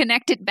and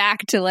connect it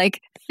back to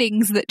like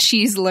things that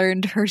she's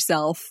learned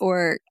herself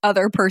or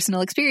other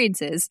personal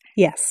experiences.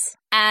 Yes.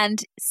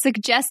 And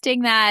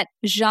suggesting that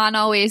Jean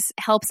always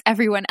helps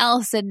everyone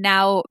else and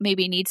now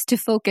maybe needs to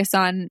focus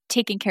on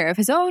taking care of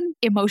his own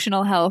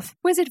emotional health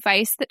was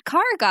advice that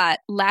Kara got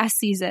last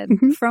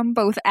season from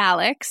both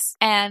Alex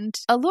and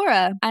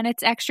Allura. And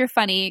it's extra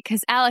funny because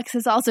Alex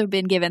has also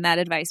been given that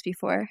advice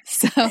before.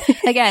 So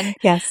again,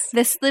 yes,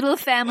 this little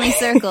family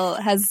circle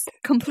has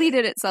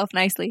completed itself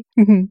nicely.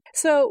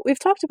 So we've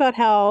talked about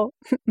how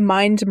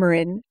Mind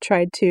Marin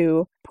tried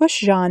to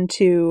push Jean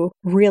to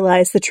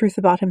realize the truth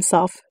about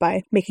himself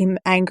by making him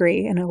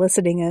angry and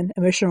eliciting an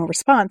emotional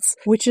response,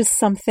 which is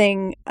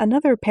something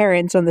another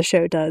parent on the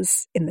show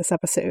does in this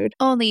episode.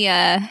 Only,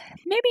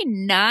 maybe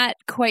not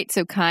quite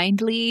so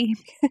kindly.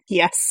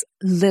 Yes.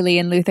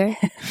 Lillian Luthor.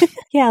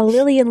 Yeah,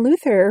 Lillian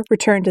Luthor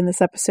returned in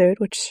this episode,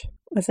 which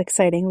was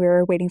exciting. We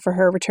were waiting for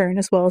her return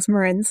as well as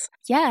Marin's.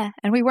 Yeah,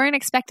 and we weren't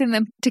expecting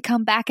them to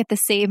come back at the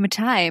same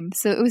time.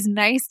 So it was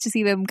nice to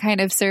see them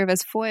kind of serve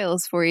as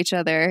foils for each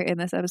other in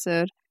this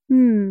episode.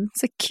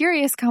 It's a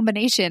curious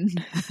combination.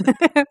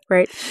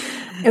 Right.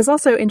 It was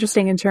also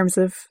interesting in terms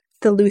of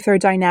the Luthor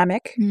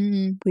dynamic.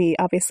 We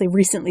obviously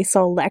recently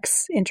saw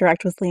Lex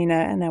interact with Lena,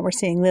 and now we're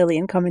seeing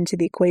Lillian come into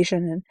the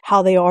equation and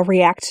how they all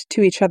react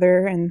to each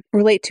other and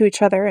relate to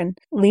each other. And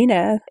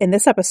Lena, in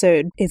this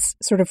episode, is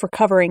sort of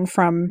recovering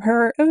from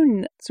her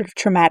own sort of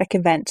traumatic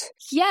event.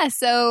 Yeah,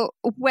 so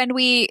when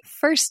we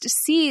first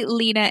see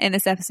Lena in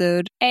this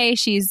episode,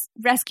 she's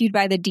rescued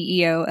by the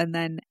DEO and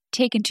then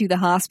taken to the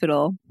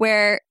hospital,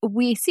 where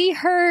we see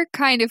her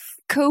kind of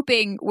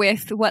coping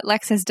with what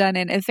Lex has done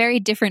in a very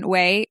different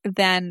way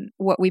than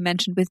what we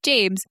mentioned with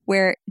James,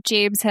 where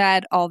James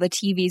had all the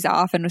TVs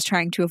off and was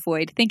trying to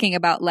avoid thinking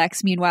about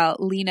Lex. Meanwhile,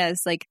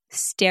 Lena's like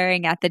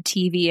staring at the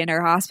TV in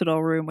her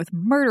hospital room with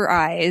murder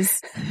eyes.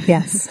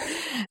 Yes.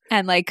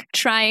 And like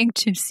trying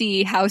to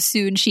see how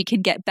soon she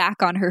can get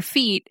back on her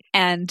feet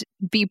and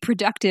be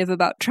productive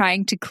about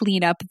trying to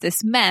clean up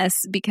this mess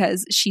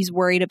because she's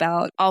worried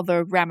about all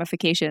the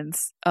ramifications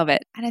of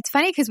it. And it's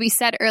funny because we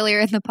said earlier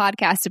in the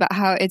podcast about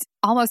how it's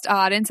almost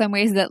odd in some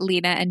ways that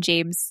Lena and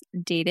James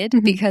dated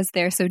because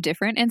they're so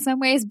different in some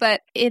ways.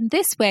 But in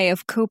this way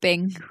of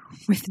coping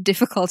with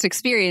difficult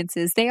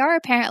experiences, they are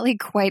apparently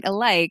quite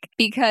alike,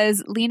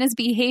 because Lena's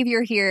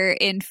behavior here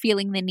in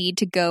feeling the need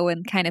to go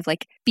and kind of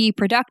like be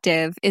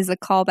productive is a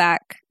callback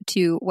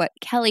to what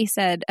Kelly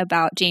said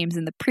about James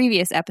in the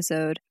previous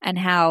episode and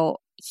how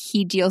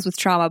he deals with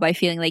trauma by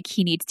feeling like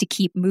he needs to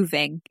keep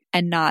moving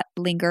and not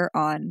linger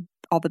on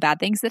all the bad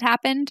things that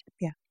happened.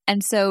 Yeah.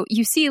 And so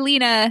you see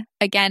Lena,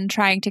 again,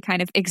 trying to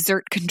kind of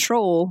exert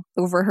control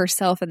over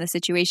herself and the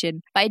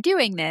situation by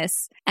doing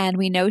this. And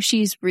we know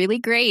she's really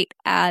great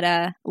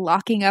at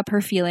locking up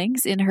her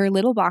feelings in her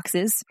little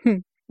boxes,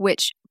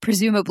 which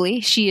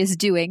presumably she is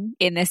doing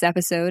in this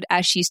episode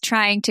as she's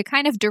trying to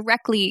kind of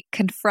directly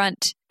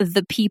confront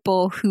the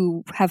people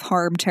who have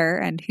harmed her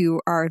and who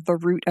are the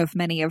root of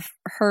many of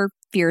her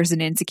fears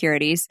and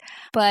insecurities.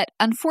 But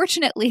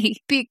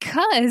unfortunately,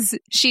 because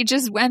she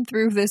just went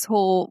through this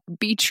whole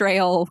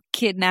betrayal,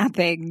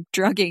 kidnapping,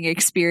 drugging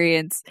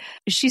experience,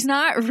 she's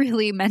not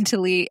really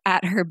mentally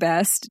at her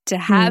best to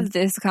have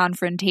this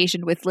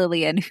confrontation with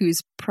Lillian, whose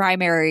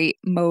primary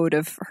mode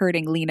of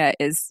hurting Lena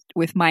is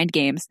with mind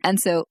games. And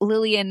so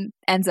Lillian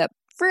ends up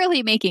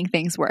really making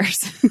things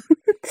worse.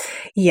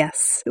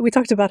 Yes. We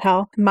talked about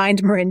how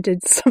Mind Marin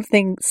did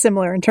something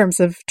similar in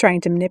terms of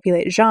trying to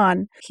manipulate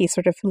Jean. He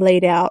sort of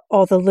laid out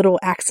all the little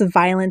acts of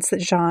violence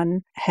that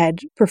Jean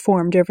had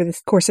performed over the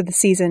course of the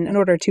season in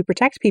order to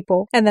protect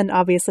people. And then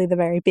obviously the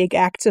very big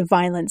act of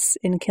violence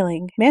in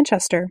killing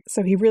Manchester.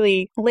 So he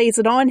really lays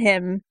it on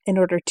him in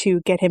order to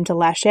get him to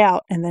lash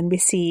out. And then we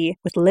see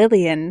with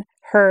Lillian,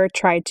 her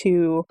try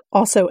to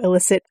also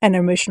elicit an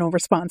emotional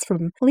response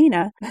from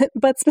Lena,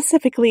 but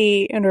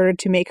specifically in order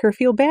to make her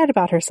feel bad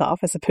about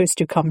herself as opposed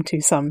to come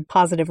to some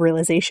positive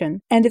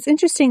realization. And it's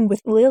interesting with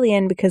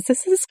Lillian because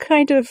this is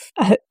kind of,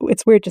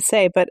 it's weird to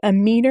say, but a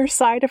meaner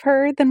side of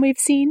her than we've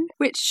seen.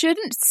 Which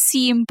shouldn't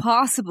seem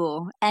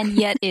possible, and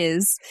yet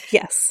is.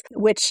 Yes,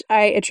 which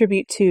I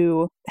attribute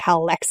to how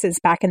Lex is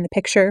back in the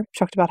picture. We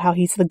talked about how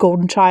he's the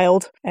golden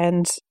child,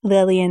 and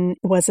Lillian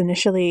was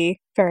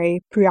initially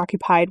very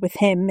preoccupied with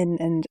him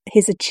and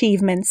his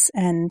achievements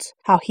and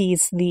how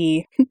he's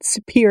the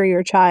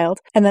superior child,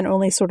 and then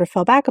only sort of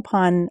fell back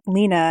upon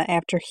Lena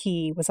after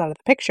he was out of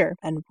the picture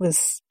and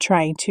was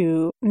trying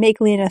to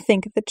make Lena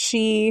think that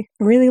she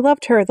really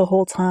loved her the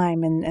whole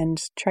time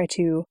and try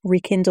to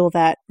rekindle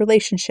that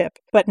relationship.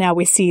 But now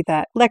we see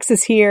that Lex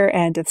is here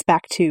and it's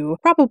back to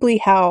probably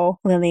how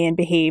Lillian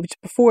behaved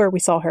before we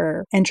saw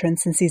her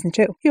entrance in season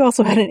 2. You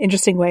also had an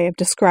interesting way of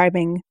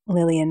describing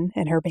Lillian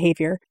and her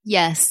behavior.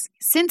 Yes.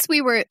 Since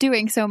we were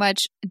doing so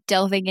much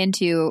delving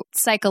into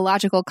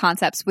psychological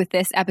concepts with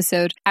this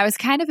episode, I was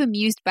kind of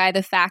amused by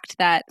the fact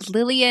that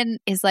Lillian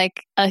is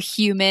like a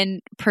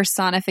human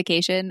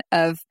personification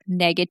of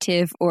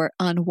negative or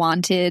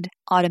unwanted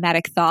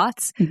automatic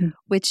thoughts,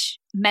 which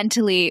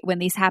mentally, when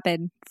these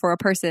happen for a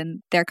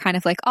person, they're kind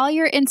of like all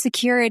your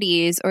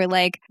insecurities or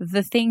like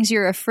the things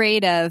you're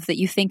afraid of that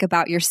you think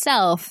about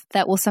yourself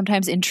that will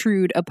sometimes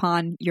intrude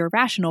upon your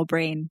rational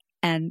brain.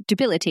 and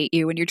debilitate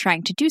you when you're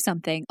trying to do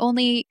something.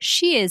 Only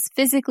she is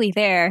physically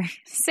there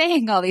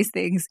saying all these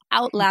things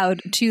out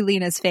loud to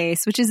Lena's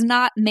face, which is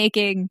not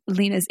making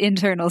Lena's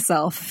internal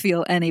self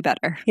feel any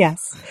better. Yes.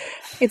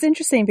 It's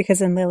interesting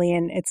because in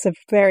Lillian, it's a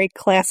very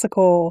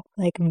classical,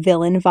 like,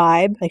 villain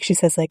vibe. Like, she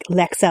says, like,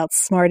 Lex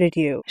outsmarted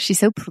you. She's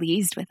so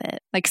pleased with it,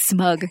 like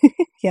smug.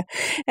 Yeah.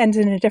 And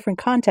in a different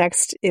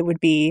context, it would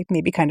be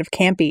maybe kind of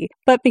campy.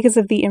 But because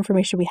of the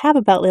information we have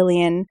about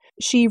Lillian,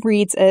 she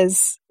reads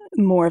as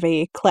more of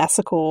a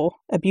classical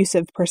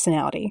abusive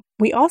personality.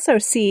 We also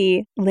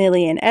see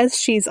Lillian, as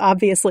she's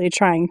obviously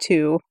trying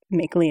to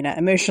make Lena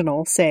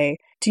emotional, say,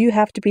 "Do you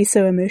have to be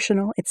so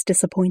emotional? It's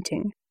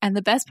disappointing." And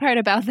the best part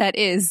about that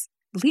is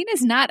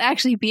Lena's not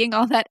actually being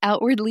all that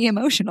outwardly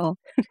emotional.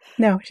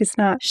 No, she's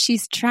not.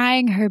 She's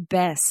trying her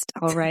best,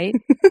 all right?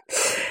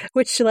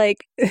 Which, like,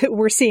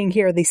 we're seeing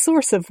here the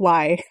source of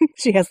why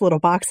she has little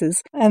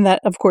boxes. And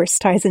that, of course,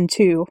 ties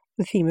into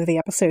the theme of the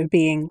episode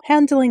being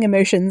handling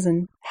emotions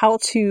and how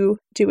to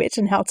do it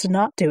and how to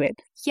not do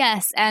it.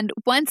 Yes, and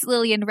once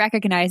Lillian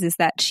recognizes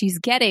that she's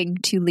getting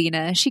to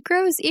Lena, she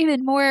grows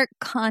even more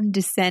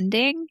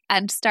condescending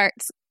and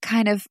starts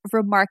kind of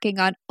remarking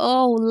on,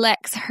 "Oh,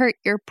 Lex hurt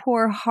your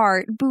poor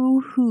heart,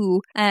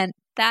 boo-hoo." And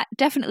that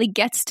definitely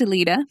gets to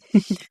Lena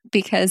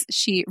because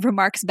she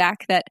remarks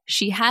back that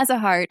she has a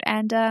heart.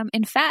 And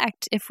in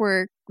fact, if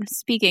we're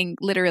speaking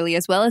literally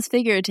as well as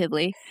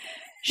figuratively,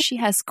 she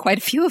has quite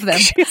a few of them.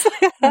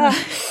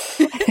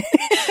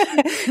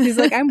 She's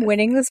like, "I'm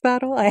winning this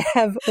battle. I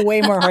have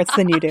way more hearts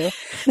than you do."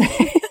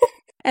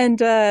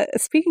 And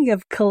speaking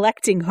of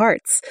collecting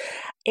hearts,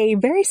 a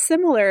very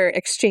similar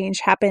exchange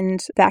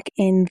happened back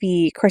in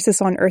the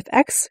Crisis on Earth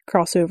X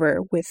crossover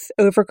with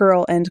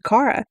Overgirl and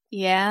Kara.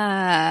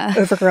 Yeah.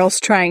 Overgirl's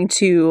trying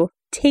to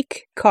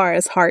take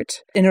Kara's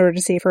heart in order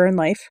to save her own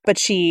life, but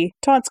she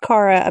taunts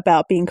Kara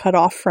about being cut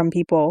off from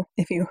people,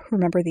 if you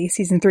remember the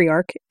season 3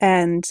 arc,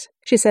 and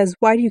she says,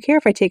 "Why do you care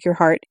if I take your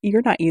heart?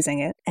 You're not using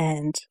it."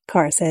 And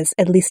Kara says,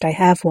 "At least I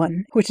have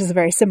one," which is a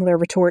very similar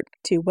retort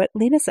to what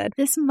Lena said.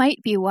 This might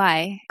be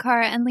why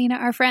Kara and Lena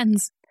are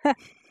friends.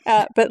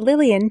 But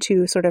Lillian,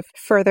 to sort of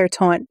further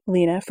taunt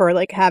Lena for,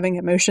 like, having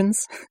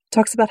emotions,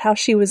 talks about how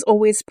she was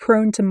always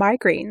prone to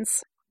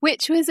migraines.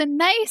 Which was a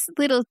nice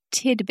little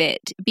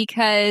tidbit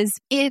because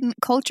in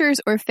cultures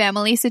or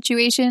family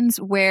situations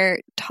where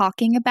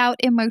talking about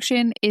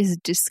emotion is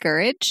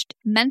discouraged,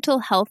 mental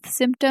health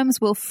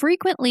symptoms will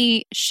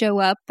frequently show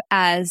up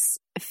as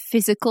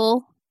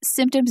physical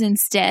symptoms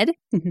instead.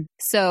 Mm-hmm.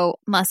 So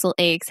muscle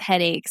aches,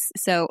 headaches.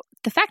 So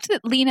the fact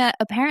that Lena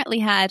apparently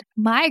had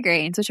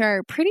migraines, which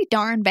are pretty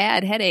darn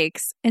bad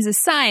headaches, is a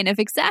sign of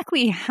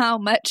exactly how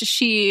much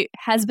she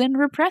has been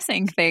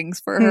repressing things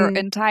for her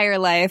entire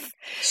life.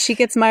 She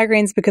gets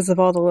migraines because of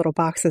all the little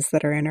boxes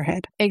that are in her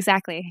head.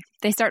 Exactly.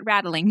 They start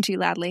rattling too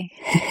loudly.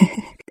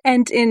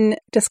 And in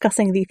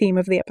discussing the theme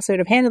of the episode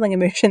of handling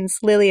emotions,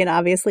 Lillian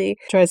obviously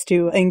tries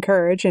to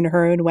encourage in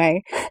her own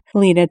way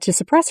Lena to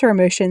suppress her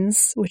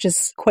emotions, which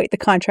is quite the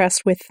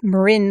contrast with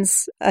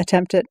Marin's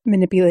attempt at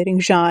manipulating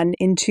Jean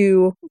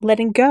into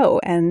letting go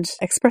and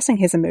expressing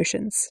his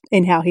emotions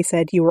in how he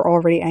said, "You were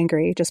already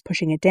angry, just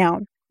pushing it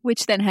down."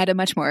 Which then had a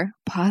much more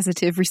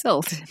positive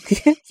result.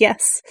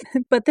 Yes.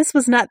 But this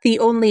was not the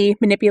only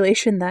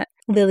manipulation that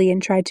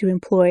Lillian tried to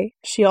employ.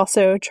 She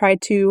also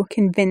tried to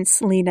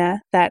convince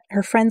Lena that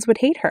her friends would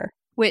hate her.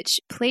 Which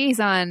plays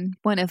on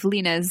one of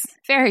Lena's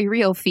very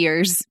real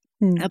fears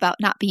about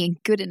not being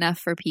good enough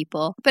for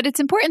people. But it's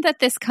important that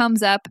this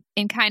comes up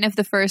in kind of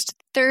the first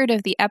third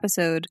of the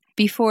episode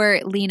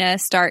before Lena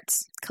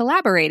starts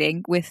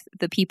collaborating with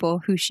the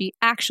people who she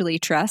actually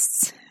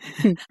trusts.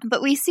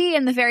 But we see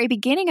in the very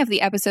beginning of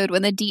the episode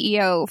when the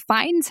DEO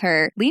finds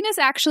her, Lena's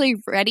actually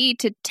ready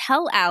to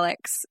tell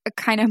Alex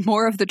kind of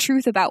more of the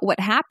truth about what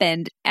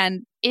happened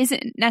and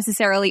isn't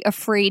necessarily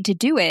afraid to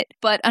do it.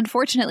 But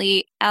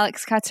unfortunately,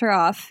 Alex cuts her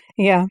off.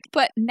 Yeah.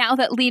 But now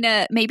that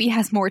Lena maybe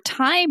has more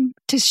time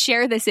to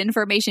share this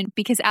information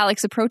because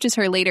Alex approaches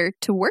her later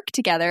to work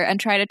together and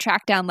try to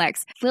track down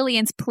Lex,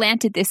 Lillian's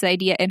planted this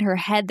idea in her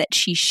head that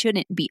she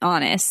shouldn't be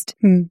honest.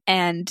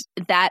 And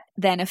that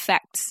then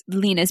affects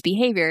Lena's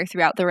behavior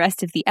throughout the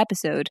rest of the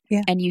episode.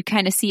 Yeah. And you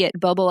kind of see it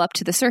bubble up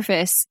to the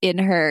surface in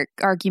her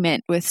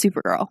argument with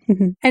Supergirl.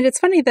 And it's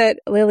funny that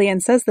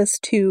Lillian says this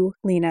to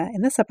Lena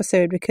in this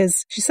episode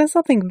because she says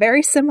something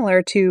very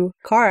similar to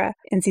Kara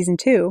in season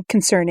 2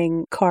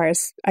 concerning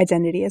Kara's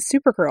identity as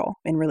Supergirl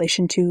in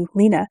relation to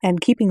Lena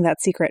and keeping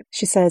that secret.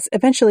 She says,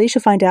 "Eventually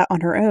she'll find out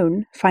on her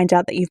own, find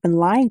out that you've been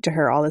lying to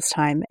her all this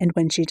time, and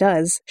when she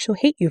does, she'll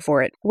hate you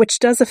for it," which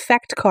does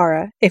affect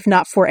Kara, if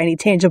not for any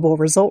tangible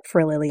result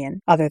for Lillian,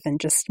 other than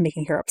just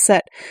making her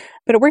upset.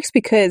 But it works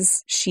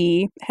because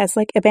she has,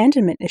 like,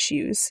 abandonment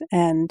issues,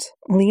 and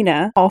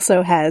Lena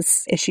also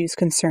has issues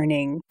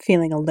concerning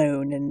feeling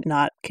alone and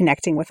not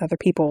connecting with other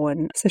people,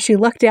 and so she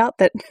lucked out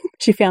that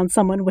she found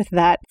someone with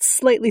that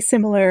slightly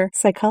similar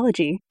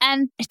psychology.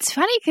 And it's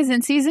funny because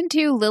in season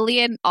 2,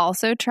 Lillian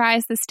also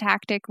tries this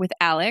tactic with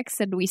Alex,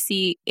 and we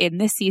see in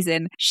this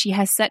season she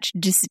has such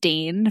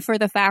disdain for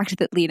the fact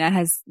that Lena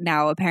has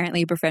now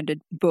apparently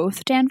befriended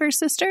both Danvers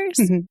sisters.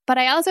 Mm-hmm. But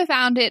I also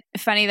found it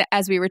funny that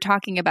as we were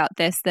talking about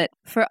this, that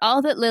for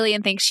all that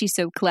Lillian thinks she's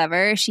so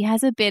clever, she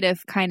has a bit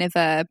of kind of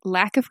a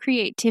lack of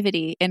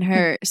creativity in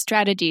her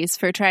strategies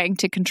for trying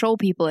to control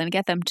people and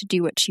get them to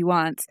do what she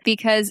wants,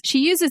 because she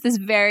uses this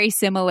very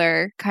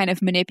similar kind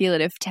of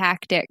manipulative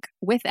tactic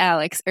with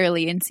Alex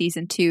early in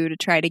season 2 to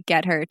try to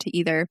get her to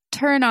either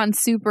turn on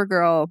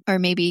Supergirl or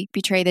maybe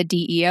betray the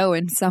DEO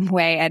in some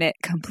way, and it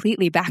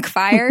completely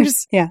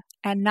backfires. Yeah.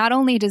 And not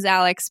only does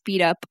Alex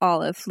beat up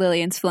all of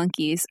Lillian's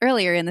flunkies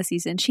earlier in the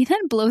season, she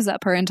then blows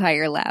up her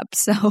entire lab.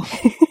 So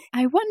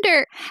I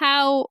wonder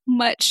how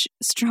much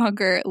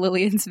stronger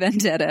Lillian's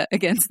vendetta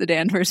against the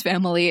Danvers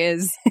family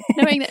is,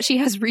 knowing that she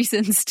has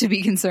reasons to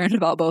be concerned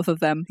about both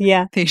of them.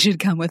 Yeah. They should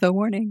come with a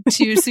warning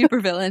to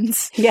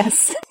supervillains.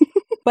 Yes.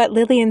 But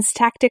Lillian's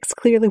tactics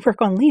clearly work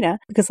on Lena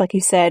because, like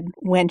you said,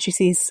 when she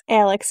sees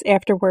Alex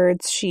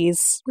afterwards,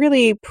 she's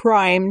really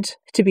primed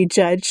to be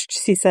judged.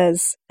 She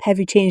says, "Have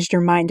you changed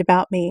your mind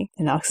about me?"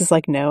 And Alex is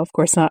like, "No, of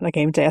course not. I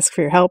came to ask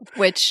for your help."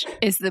 Which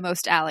is the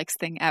most Alex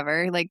thing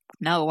ever. Like,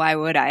 no, why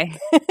would I?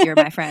 You're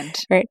my friend.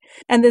 Right.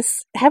 And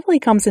this heavily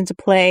comes into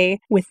play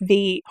with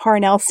the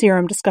Harnell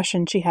serum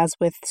discussion she has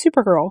with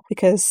Supergirl,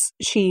 because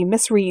she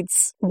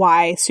misreads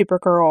why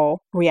Supergirl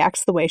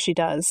reacts the way she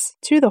does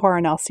to the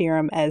Harnell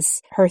serum as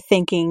her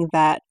thinking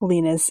that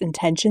Lena's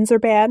intentions are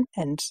bad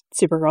and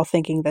Supergirl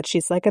thinking that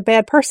she's like a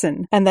bad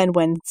person. And then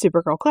when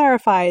Supergirl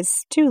clarifies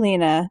to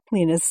Lena,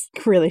 Lena's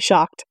really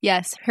shocked.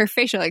 Yes, her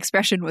facial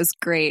expression was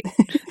great.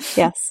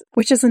 Yes,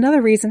 which is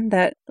another reason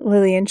that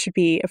Lillian should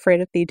be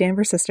afraid of the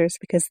Danvers sisters,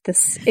 because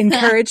this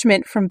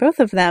encouragement from both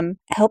of them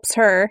helps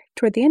her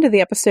toward the end of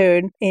the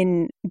episode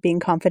in being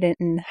confident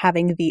in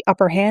having the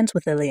upper hand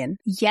with Lillian.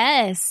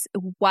 Yes,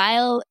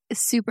 while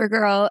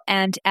Supergirl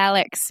and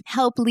Alex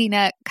help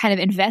Lena kind of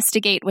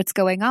investigate what's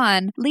going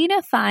on,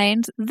 Lena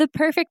finds the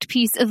perfect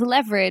piece of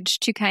leverage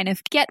to kind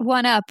of get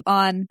one up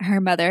on her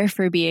mother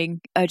for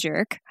being a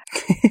jerk.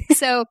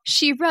 So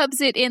she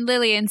rubs it in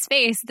Lillian's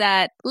face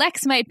that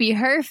Lex might be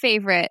her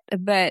favorite,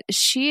 but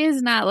she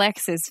is not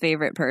Lex's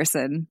favorite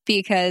person,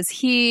 because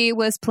he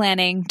was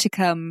planning to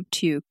come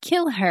to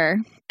kill her.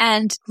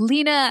 And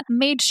Lena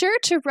made sure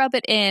to rub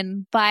it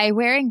in by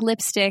wearing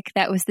lipstick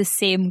that was the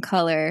same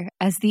color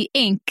as the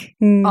ink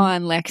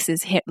on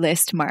Lex's hit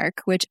list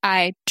mark, which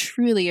I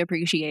truly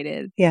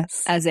appreciated.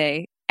 Yes. As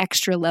a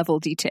extra level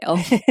detail.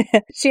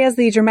 She has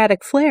the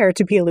dramatic flair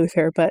to be a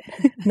Luthor, but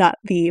not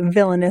the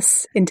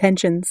villainous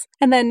intentions.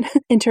 And then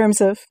in terms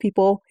of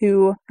people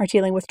who are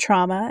dealing with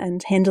trauma and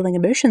handling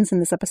emotions in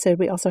this episode,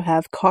 we also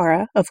have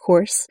Kara, of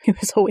course, who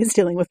is always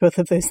dealing with both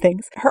of those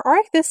things. Her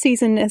arc this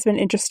season has been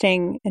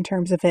interesting in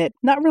terms of it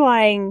not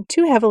relying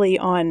too heavily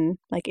on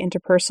like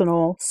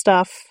interpersonal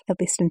stuff, at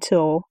least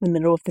until the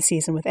middle of the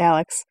season with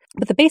Alex.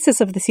 But the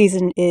basis of the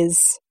season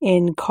is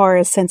in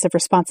Kara's sense of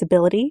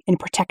responsibility in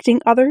protecting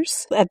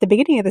others. At the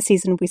beginning of the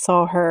season, we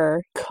saw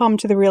her come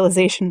to the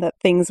realization that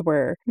things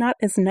were not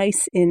as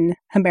nice in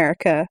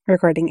America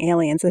regarding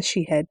aliens as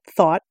she had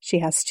thought. She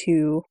has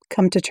to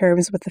come to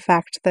terms with the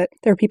fact that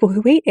there are people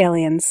who hate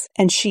aliens,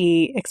 and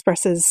she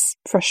expresses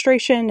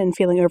frustration and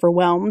feeling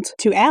overwhelmed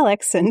to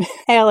Alex, and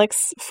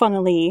Alex,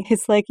 funnily,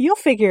 is like, "You'll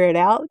figure it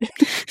out.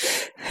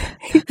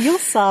 You'll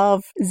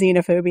solve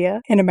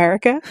xenophobia in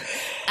America."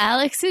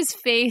 Alex's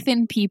faith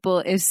in people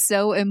is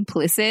so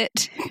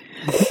implicit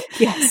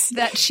Yes.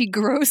 that she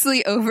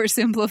grossly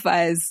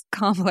oversimplifies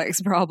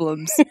complex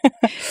problems.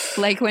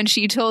 Like when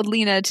she told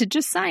Lena to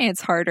just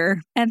science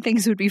harder and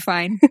things would be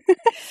fine.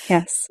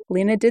 Yes,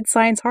 Lena did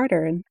science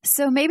harder. And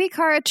so maybe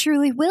Kara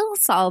truly will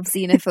solve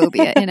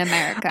xenophobia in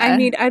America. I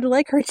mean, I'd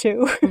like her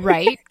to.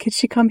 Right? Could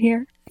she come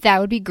here? That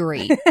would be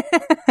great.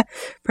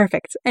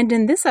 Perfect. And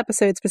in this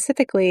episode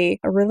specifically,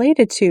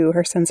 related to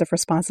her sense of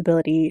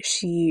responsibility,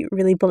 she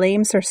really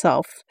blames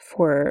herself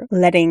for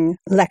letting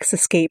Lex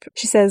escape.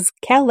 She says,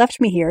 "Cal left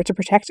me here to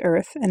protect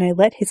Earth, and I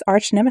let his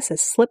arch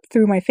nemesis slip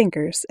through my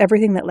fingers.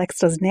 Everything that Lex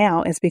does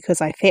now is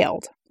because I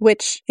failed."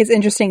 Which is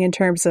interesting in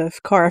terms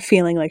of Kara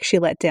feeling like she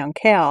let down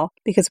Cal,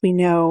 because we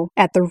know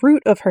at the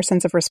root of her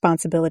sense of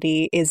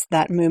responsibility is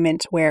that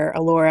moment where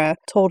Alora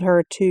told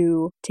her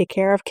to take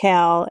care of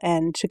Cal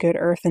and to go to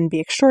Earth and be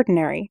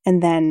extraordinary.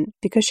 And then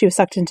because she was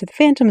sucked into the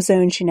Phantom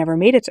Zone, she never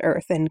made it to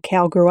Earth, and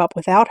Cal grew up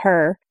without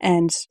her,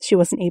 and she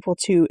wasn't able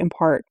to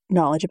impart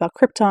knowledge about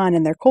Krypton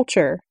and their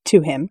culture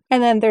to him.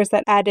 And then there's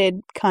that added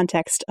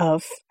context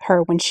of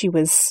her when she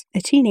was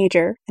a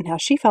teenager and how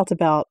she felt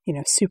about,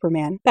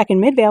 Superman. Back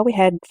in Midvale, we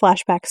had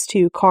flashbacks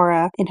to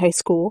Kara in high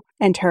school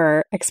and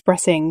her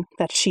expressing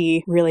that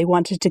she really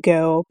wanted to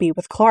go be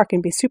with Clark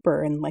and be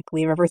super and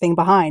leave everything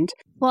behind.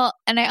 Well,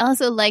 and I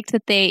also liked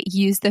that they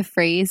used the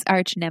phrase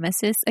arch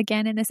nemesis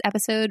again in this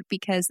episode,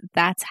 because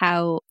that's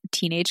how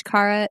teenage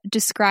Kara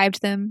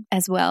described them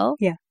as well.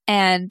 Yeah.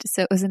 And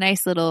so it was a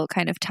nice little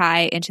kind of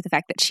tie into the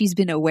fact that she's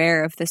been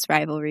aware of this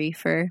rivalry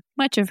for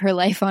much of her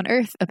life on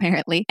Earth,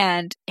 apparently,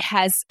 and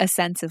has a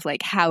sense of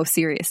how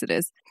serious it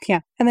is. Yeah.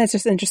 And that's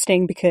just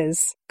interesting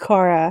because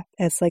Kara,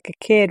 as a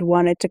kid,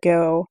 wanted to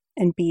go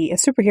and be a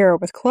superhero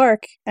with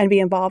Clark and be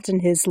involved in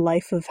his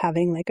life of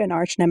having like an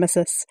arch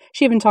nemesis.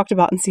 She even talked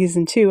about in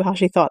season 2 how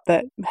she thought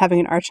that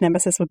having an arch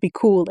nemesis would be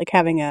cool, like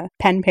having a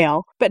pen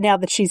pal. But now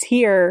that she's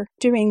here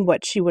doing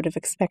what she would have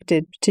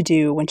expected to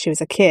do when she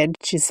was a kid,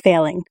 she's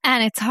failing.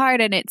 And it's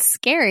hard and it's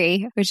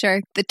scary, which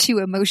are the two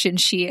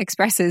emotions she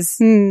expresses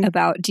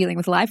about dealing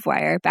with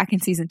Livewire back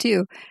in season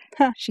 2.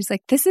 Huh. She's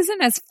like, this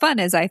isn't as fun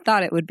as I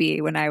thought it would be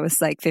when I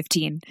was like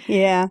 15.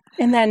 Yeah.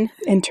 And then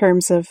in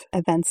terms of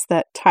events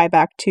that tie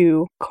back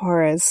to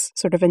Kara's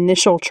sort of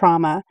initial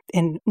trauma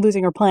in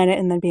losing her planet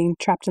and then being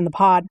trapped in the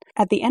pod,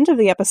 at the end of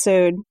the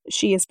episode,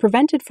 she is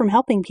prevented from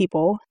helping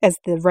people as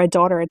the Red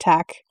Daughter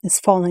attack is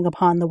falling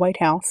upon the White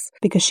House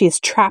because she is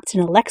trapped in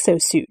a Lexo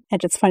suit.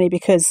 And it's funny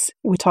because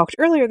we talked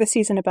earlier this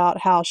season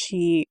about how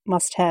she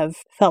must have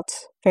felt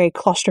very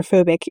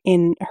claustrophobic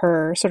in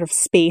her sort of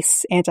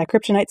space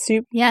anti-kryptonite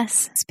suit.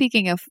 Yes.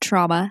 Speaking of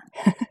trauma.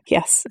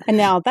 Yes. And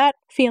now that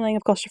feeling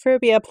of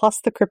claustrophobia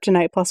plus the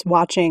kryptonite plus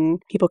watching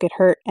people get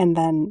hurt and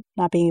then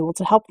not being able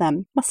to help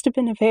them must have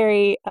been a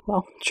very,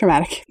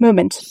 traumatic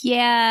moment.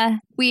 Yeah.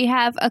 We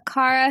have a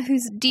Kara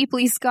who's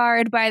deeply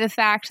scarred by the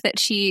fact that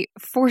she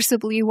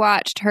forcibly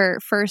watched her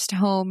first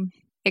home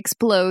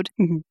explode.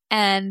 Mm-hmm.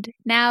 And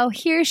now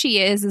here she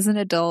is as an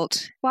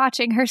adult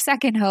watching her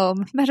second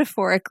home,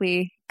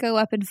 metaphorically, go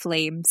up in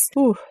flames.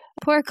 Ooh.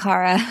 Poor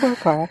Kara. Poor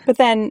Kara. But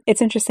then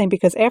it's interesting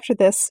because after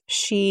this,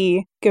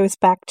 she goes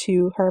back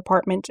to her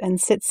apartment and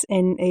sits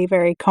in a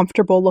very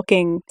comfortable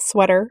looking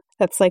sweater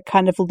that's like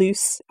kind of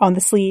loose on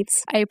the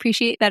sleeves. I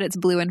appreciate that it's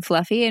blue and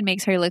fluffy and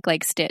makes her look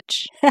like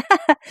Stitch.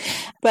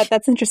 But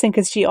that's interesting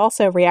because she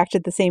also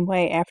reacted the same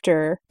way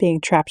after being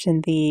trapped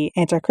in the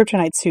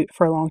anti-kryptonite suit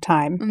for a long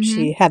time. Mm-hmm.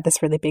 She had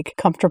this really big,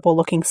 comfortable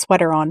looking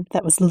sweater on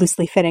that was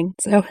loosely fitting.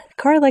 So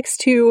Kara likes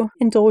to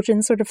indulge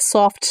in sort of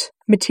soft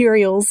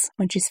materials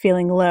when she's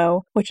feeling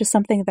low, which is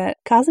something that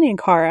Kazni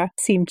and Kara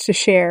seemed to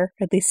share,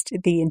 at least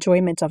the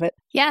enjoyment of it.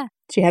 Yeah.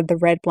 She had the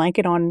red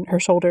blanket on her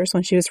shoulders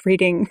when she was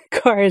reading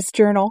Kara's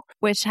journal.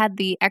 Which had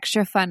the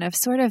extra fun of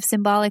sort of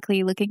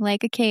symbolically looking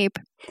like a cape.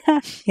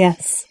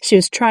 Yes. She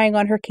was trying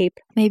on her cape.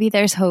 Maybe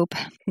there's hope.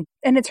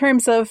 And in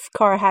terms of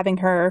Kara having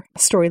her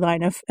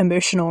storyline of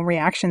emotional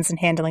reactions and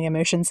handling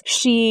emotions,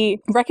 she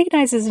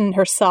recognizes in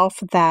herself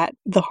that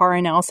the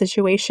Harrenhal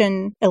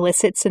situation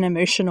elicits an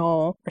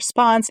emotional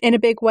response in a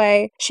big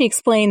way. She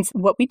explains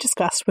what we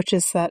discussed, which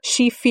is that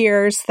she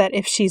fears that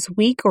if she's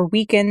weak or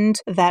weakened,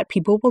 that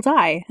people will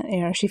die.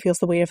 You know, she feels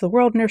the weight of the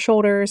world in her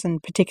shoulders,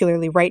 and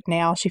particularly right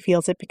now, she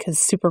feels it because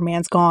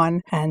Superman's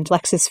gone and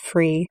Lex is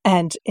free.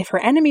 And if her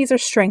enemies are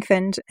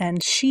strengthened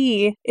and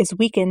she is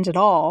weakened at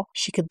all,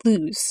 she could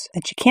lose.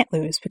 And she can't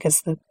lose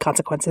because the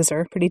consequences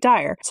are pretty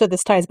dire. So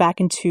this ties back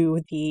into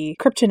the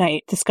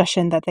kryptonite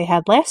discussion that they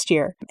had last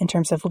year in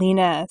terms of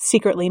Lena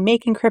secretly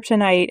making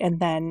kryptonite and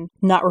then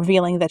not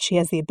revealing that she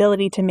has the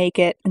ability to make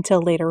it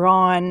until later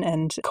on.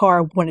 And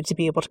Kara wanted to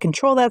be able to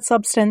control that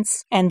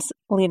substance. And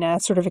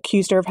Lena sort of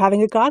accused her of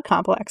having a god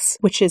complex,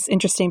 which is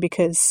interesting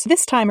because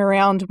this time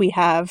around we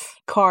have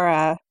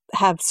Kara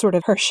have sort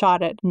of her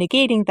shot at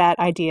negating that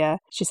idea.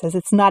 She says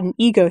it's not an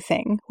ego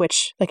thing,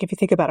 which, like, if you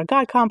think about a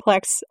god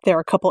complex, there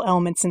are a couple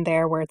elements in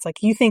there where it's like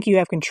you think you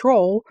have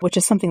control, which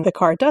is something that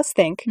Kara does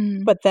think,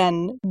 but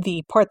then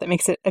the part that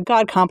makes it a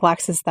god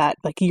complex is that,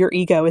 like, your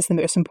ego is the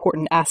most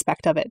important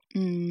aspect of it.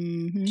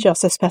 Mm-hmm. She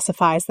also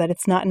specifies that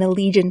it's not an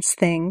allegiance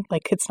thing,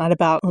 like, it's not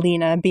about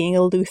Lena being a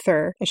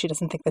Luthor, and she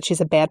doesn't think that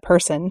she's a bad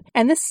person.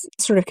 And this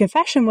sort of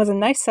confession was a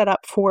nice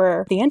setup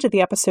for the end of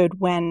the episode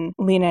when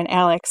Lena and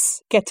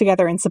Alex get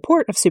together and support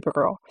of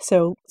Supergirl.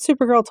 So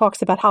Supergirl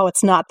talks about how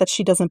it's not that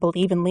she doesn't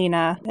believe in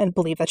Lena and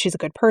believe that she's a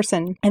good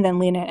person. And then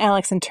Lena and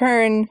Alex in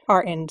turn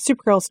are in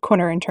Supergirl's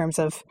corner in terms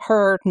of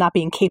her not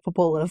being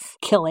capable of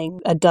killing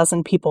a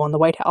dozen people in the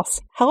White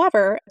House.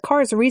 However,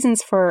 Kara's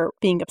reasons for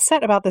being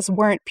upset about this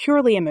weren't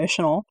purely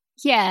emotional.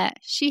 Yeah,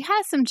 she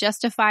has some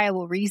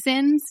justifiable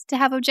reasons to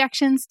have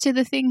objections to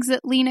the things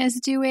that Lena is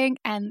doing,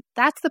 and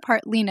that's the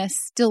part Lena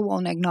still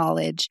won't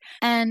acknowledge.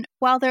 And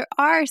while there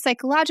are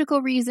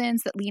psychological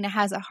reasons that Lena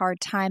has a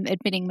hard time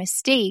admitting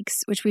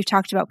mistakes, which we've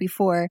talked about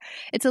before,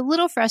 it's a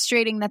little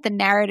frustrating that the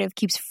narrative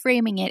keeps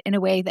framing it in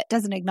a way that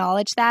doesn't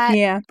acknowledge that.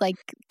 Yeah. Like,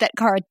 that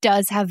Kara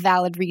does have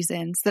valid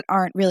reasons that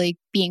aren't really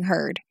being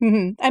heard.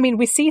 Mm-hmm. I mean,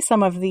 we see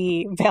some of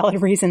the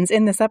valid reasons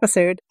in this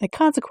episode. The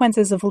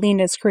consequences of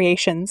Lena's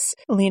creations.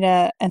 Lena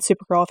and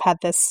Supergirl have had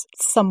this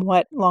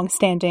somewhat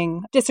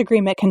long-standing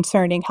disagreement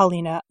concerning how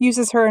Lena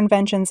uses her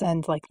inventions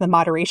and, like, the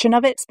moderation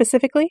of it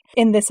specifically.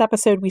 In this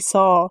episode, we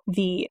saw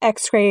the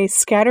X-ray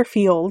scatter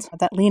field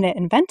that Lena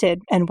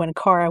invented, and when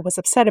Kara was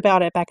upset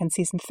about it back in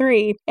season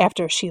 3,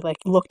 after she, like,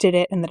 looked at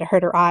it and that it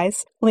hurt her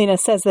eyes, Lena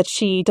says that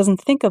she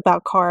doesn't think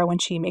about Kara when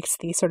she makes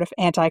these sort of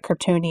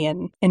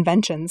anti-Kryptonian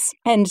inventions.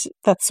 And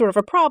that's sort of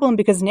a problem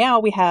because now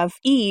we have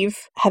Eve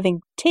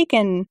having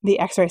taken the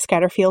X-ray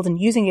scatter field and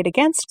using it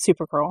against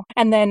Supergirl.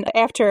 And then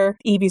after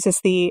Eve uses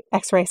the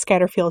X-ray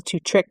scatter field to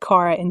trick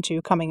Kara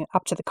into coming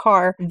up to the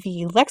car,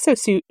 the Lexo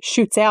suit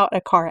shoots out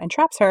at Kara and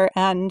traps her.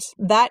 And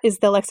that is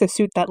the Lexo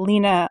suit that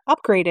Lena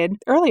upgraded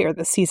earlier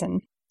this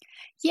season.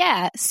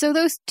 Yeah, so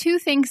those two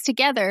things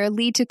together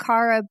lead to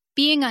Kara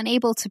being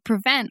unable to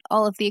prevent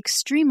all of the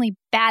extremely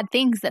bad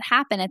things that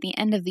happen at the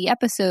end of the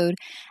episode.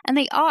 And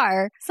they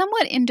are,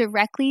 somewhat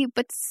indirectly,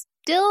 but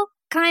still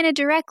kind of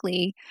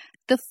directly,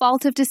 the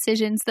fault of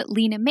decisions that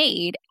Lena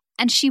made.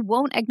 And she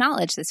won't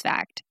acknowledge this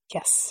fact.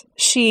 Yes.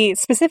 She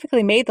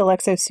specifically made the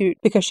Lexo suit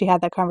because she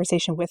had that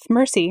conversation with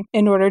Mercy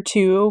in order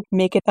to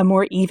make it a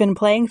more even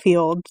playing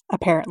field,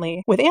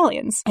 apparently, with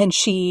aliens. And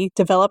she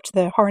developed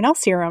the Harnell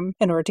serum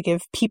in order to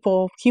give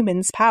people,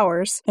 humans,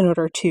 powers in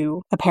order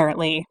to,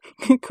 apparently,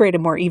 create a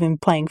more even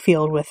playing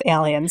field with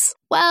aliens.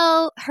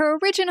 Well, her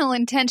original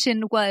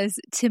intention was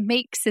to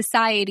make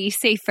society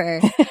safer.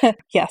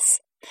 Yes.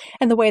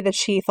 And the way that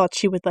she thought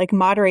she would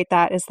moderate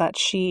that is that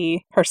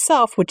she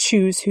herself would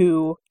choose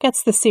who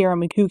gets the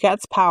serum and who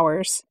gets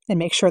powers and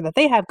make sure that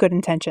they have good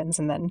intentions.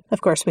 And then, of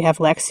course, we have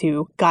Lex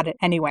who got it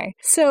anyway.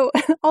 So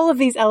all of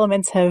these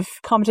elements have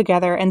come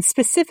together and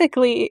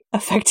specifically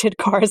affected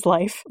Kara's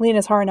life.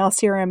 Lena's Harnell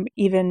serum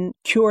even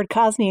cured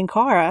Cosney and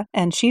Kara,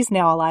 and she's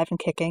now alive and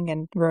kicking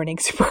and ruining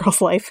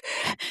Supergirl's life.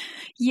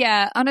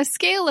 Yeah, on a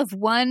scale of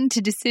 1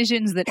 to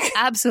decisions that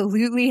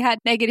absolutely had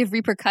negative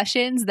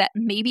repercussions that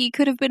maybe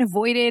could have been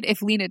avoided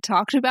if Lena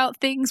talked about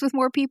things with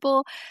more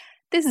people,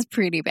 this is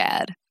pretty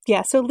bad.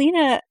 Yeah, so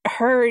Lena,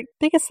 her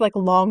biggest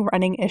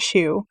long-running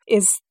issue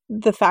is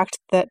the fact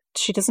that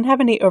she doesn't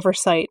have any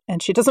oversight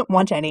and she doesn't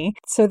want any.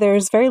 So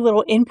there's very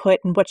little input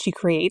in what she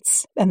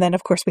creates. And then,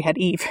 of course, we had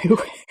Eve,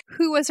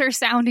 who was her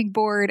sounding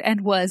board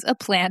and was a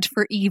plant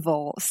for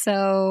evil.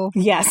 So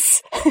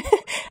yes,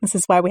 this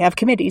is why we have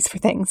committees for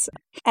things.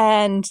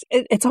 And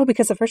it's all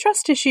because of her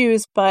trust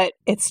issues, but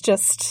it's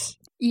just...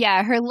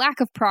 yeah, her lack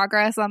of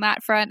progress on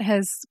that front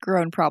has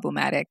grown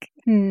problematic.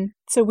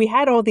 So we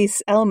had all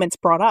these elements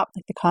brought up,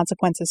 like the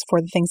consequences for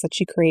the things that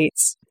she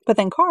creates. But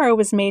then Kara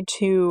was made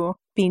to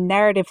be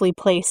narratively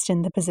placed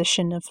in the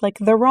position of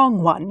the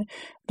wrong one,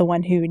 the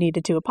one who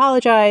needed to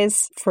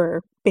apologize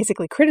for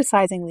basically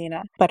criticizing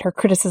Lena, but her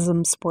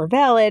criticisms were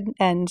valid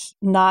and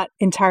not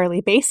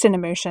entirely based in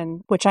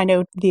emotion, which I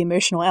know the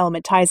emotional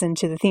element ties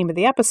into the theme of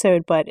the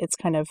episode, but it's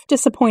kind of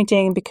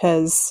disappointing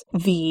because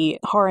the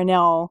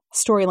Harnell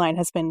storyline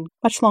has been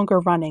much longer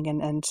running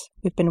and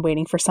we've been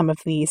waiting for some of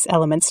these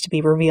elements to be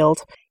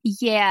revealed.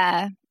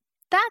 Yeah.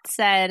 That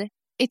said,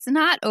 it's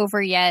not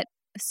over yet.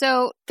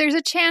 So there's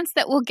a chance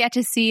that we'll get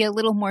to see a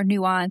little more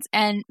nuance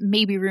and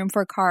maybe room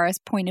for Kara's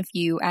point of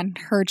view and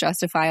her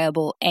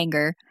justifiable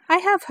anger. I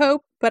have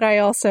hope, but I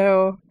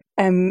also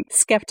am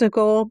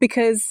skeptical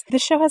because the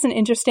show has an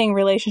interesting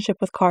relationship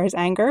with Kara's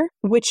anger,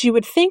 which you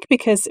would think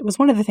because it was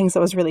one of the things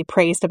that was really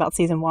praised about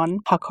season 1,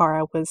 how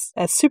Kara was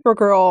a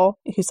Supergirl,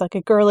 who's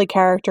a girly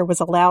character, was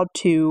allowed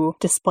to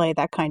display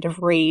that kind of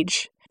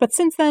rage. But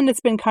since then,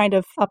 it's been kind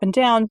of up and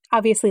down.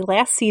 Obviously,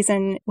 last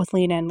season with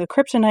Lena and the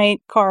Kryptonite,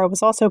 Kara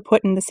was also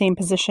put in the same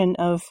position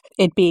of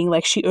it being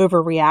like she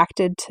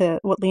overreacted to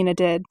what Lena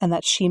did and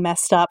that she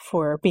messed up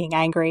for being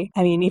angry.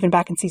 I mean, even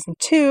back in season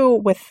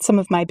 2, with some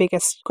of my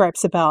biggest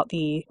gripes about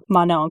the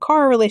Mon-El and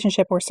Kara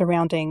relationship were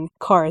surrounding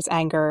Kara's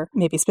anger,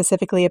 maybe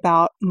specifically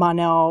about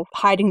Mon-El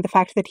hiding the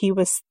fact that he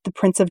was the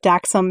Prince of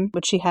Daxam,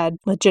 which she had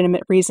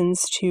legitimate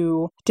reasons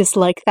to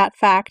dislike that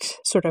fact,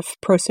 sort of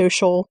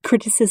pro-social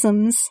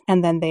criticisms,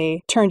 and then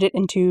they turned it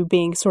into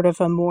being sort of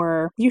a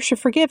more, you should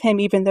forgive him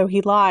even though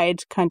he lied,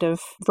 kind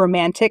of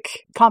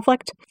romantic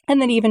conflict.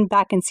 And then even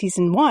back in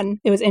season 1,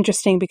 it was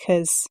interesting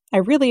because I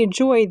really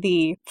enjoyed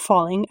the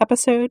Falling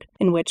episode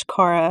in which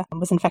Kara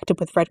was infected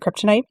with red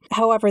kryptonite.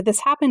 However,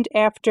 this happened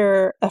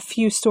after a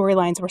few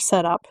storylines were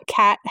set up.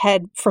 Kat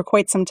had for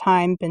quite some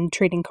time been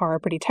treating Kara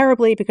pretty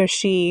terribly because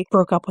she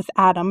broke up with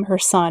Adam, her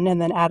son, and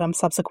then Adam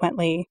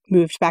subsequently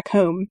moved back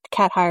home.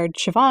 Kat hired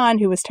Siobhan,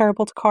 who was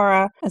terrible to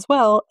Kara as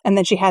well, and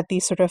then she had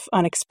these sort of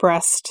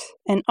unexpressed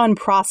and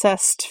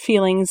unprocessed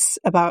feelings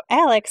about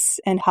Alex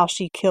and how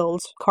she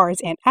killed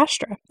Kara's Aunt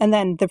Astra. And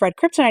then the red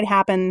kryptonite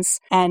happens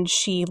and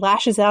she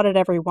lashes out at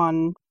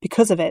everyone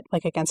because of it,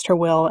 against her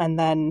will. And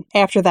then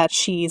after that,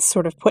 she's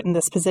sort of put in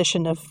this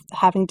position of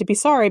having to be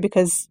sorry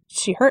because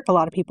she hurt a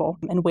lot of people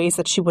in ways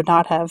that she would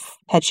not have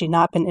had she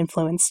not been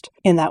influenced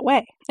in that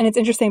way. And it's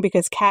interesting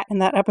because Kat in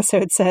that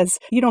episode says,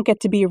 you don't get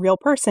to be a real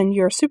person,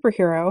 you're a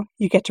superhero.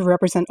 You get to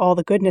represent all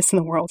the goodness in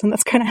the world. And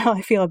that's kind of how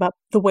I feel about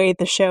the way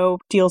the show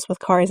deals with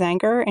Kara's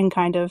anger, and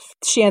kind of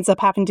she ends up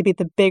having to be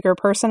the bigger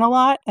person a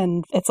lot.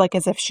 And it's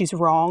as if she's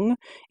wrong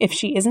if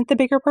she isn't the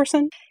bigger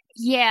person.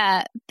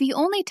 Yeah, the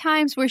only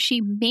times where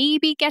she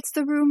maybe gets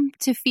the room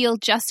to feel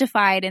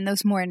justified in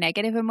those more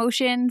negative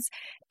emotions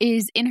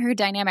is in her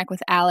dynamic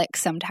with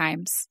Alex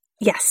sometimes.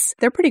 Yes,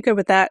 they're pretty good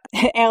with that.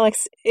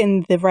 Alex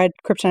in the Red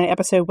Kryptonite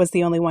episode was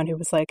the only one who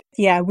was like,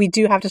 yeah, we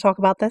do have to talk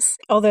about this.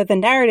 Although the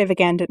narrative,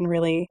 again, didn't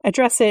really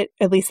address it,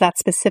 at least that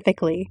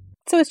specifically.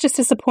 So it's just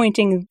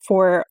disappointing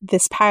for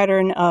this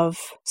pattern of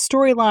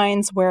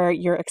storylines where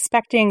you're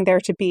expecting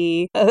there to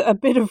be a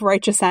bit of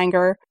righteous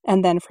anger,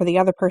 and then for the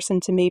other person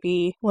to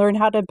maybe learn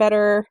how to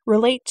better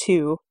relate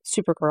to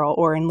Supergirl,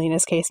 or in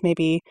Lena's case,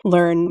 maybe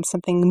learn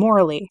something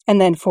morally,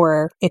 and then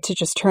for it to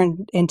just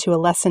turn into a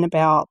lesson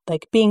about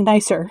being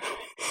nicer.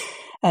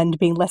 and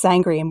being less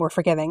angry and more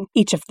forgiving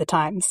each of the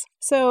times.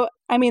 So,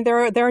 I mean,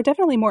 there are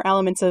definitely more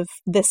elements of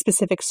this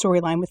specific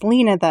storyline with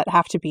Lena that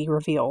have to be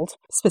revealed.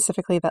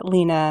 Specifically that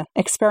Lena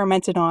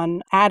experimented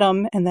on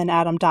Adam and then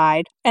Adam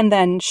died. And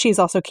then she's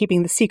also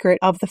keeping the secret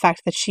of the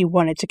fact that she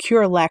wanted to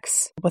cure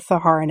Lex with the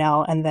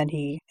Harrenhal, and then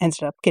he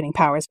ended up getting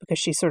powers because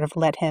she sort of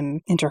let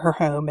him into her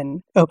home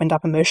and opened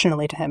up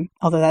emotionally to him.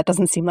 Although that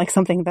doesn't seem like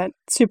something that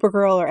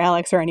Supergirl or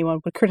Alex or anyone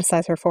would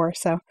criticize her for.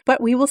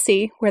 But we will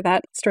see where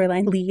that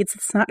storyline leads.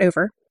 It's not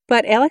over.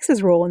 But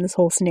Alex's role in this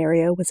whole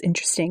scenario was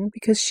interesting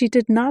because she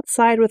did not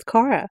side with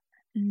Kara.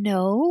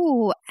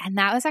 No, and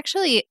that was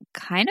actually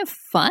kind of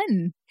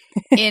fun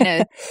in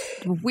a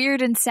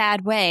weird and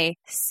sad way.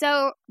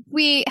 So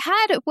we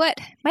had what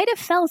might have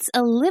felt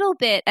a little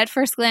bit at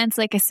first glance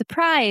like a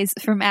surprise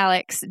from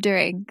Alex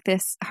during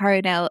this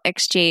Harrenhal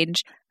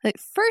exchange. Like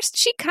first,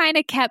 she kind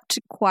of kept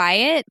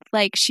quiet,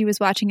 like she was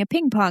watching a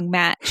ping pong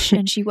match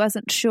and she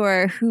wasn't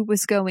sure who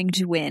was going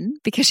to win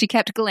because she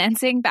kept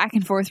glancing back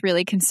and forth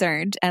really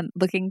concerned and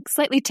looking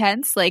slightly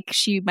tense, like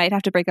she might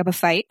have to break up a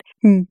fight.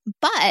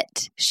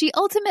 But she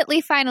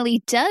ultimately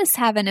finally does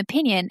have an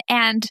opinion.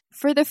 And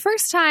for the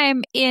first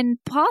time in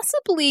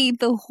possibly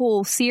the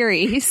whole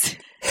series,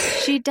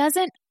 she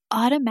doesn't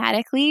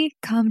automatically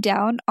come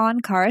down on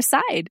Kara's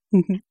side.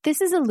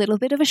 This is a little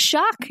bit of a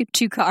shock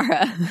to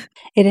Kara.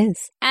 It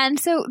is. And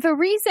so the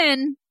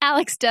reason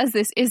Alex does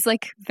this is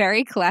like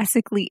very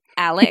classically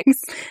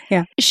Alex.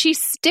 Yeah. She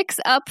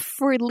sticks up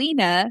for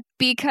Lena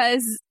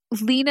because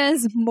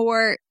Lena's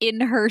more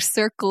in her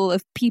circle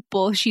of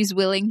people she's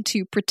willing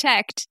to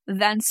protect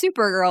than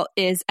Supergirl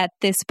is at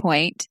this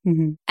point.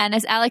 And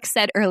as Alex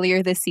said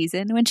earlier this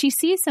season, when she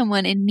sees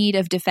someone in need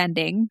of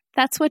defending,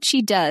 that's what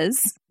she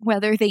does,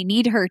 whether they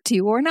need her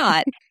to or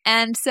not.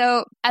 And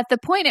so at the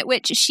point at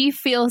which she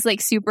feels like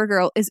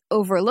Supergirl is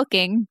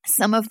overlooking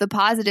some of the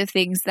positive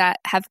things that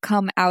have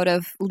come out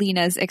of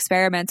Lena's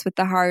experiments with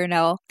the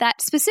Harrenhal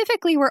that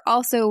specifically were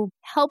also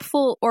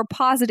helpful or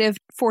positive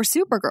for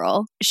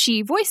Supergirl,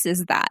 she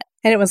voices that.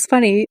 And it was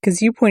funny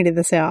because you pointed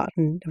this out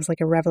and it was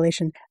like a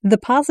revelation. The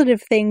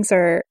positive things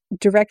are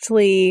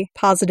directly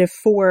positive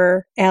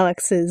for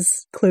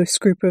Alex's close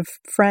group of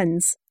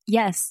friends.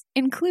 Yes,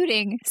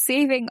 including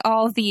saving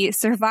all the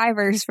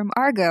survivors from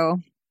Argo,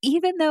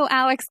 even though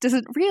Alex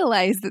doesn't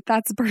realize that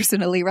that's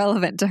personally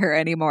relevant to her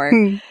anymore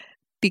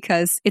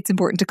because it's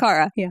important to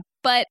Kara. Yeah.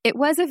 But it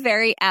was a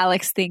very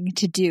Alex thing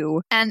to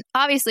do. And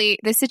obviously,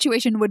 the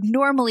situation would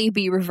normally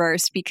be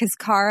reversed because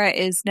Kara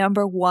is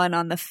number one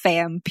on the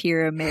fam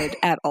pyramid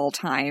at all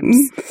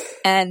times.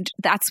 And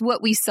that's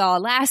what we saw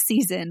last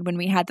season when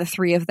we had the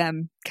three of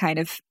them kind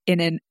of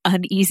in an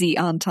uneasy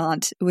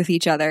entente with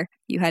each other.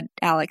 You had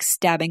Alex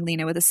stabbing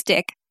Lena with a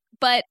stick.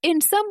 But in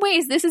some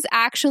ways, this is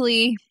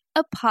actually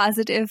a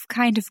positive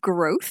kind of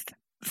growth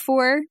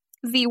for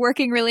the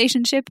working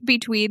relationship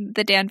between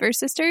the Danvers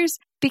sisters,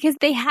 because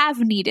they have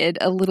needed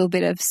a little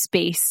bit of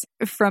space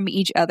from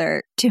each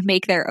other to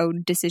make their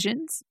own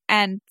decisions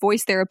and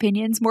voice their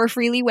opinions more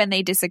freely when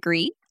they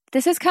disagree.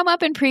 This has come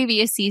up in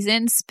previous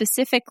seasons,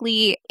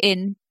 specifically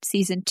in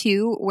season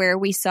 2, where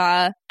we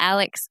saw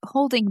Alex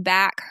holding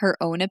back her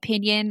own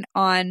opinion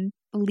on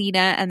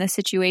Lena and the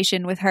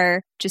situation with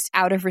her just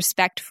out of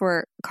respect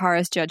for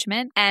Kara's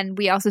judgment. And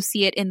we also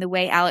see it in the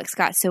way Alex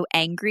got so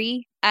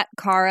angry at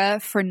Kara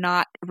for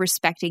not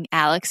respecting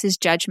Alex's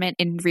judgment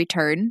in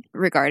return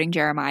regarding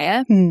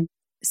Jeremiah.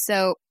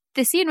 So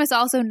the scene was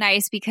also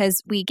nice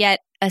because we get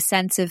a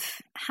sense of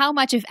how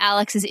much of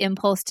Alex's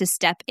impulse to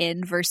step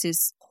in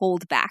versus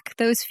hold back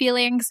those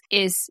feelings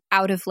is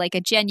out of like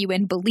a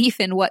genuine belief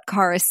in what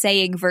Kara's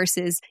saying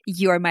versus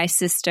you're my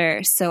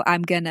sister, so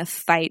I'm gonna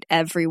fight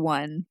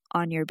everyone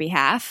on your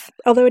behalf.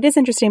 Although it is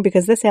interesting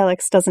because this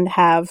Alex doesn't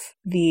have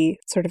the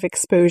sort of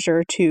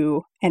exposure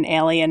to an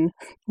alien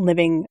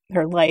living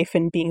her life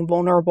and being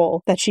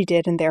vulnerable that she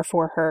did, and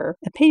therefore her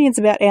opinions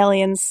about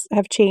aliens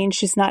have changed.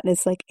 She's not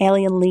as like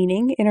alien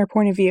leaning in her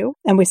point of view.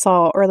 And we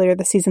saw earlier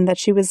this season that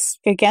she was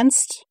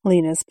against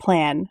Lena's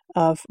plan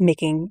of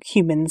making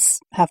humans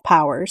have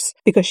powers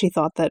because she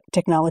thought that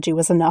technology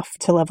was enough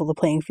to level the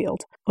playing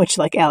field, which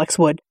like Alex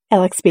would.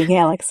 Alex being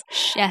Alex.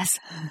 Yes.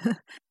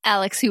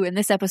 Alex, who in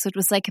this episode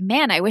was like,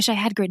 man, I wish I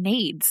had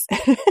grenades.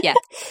 Yeah.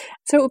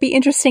 So it would be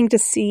interesting to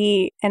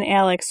see an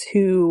Alex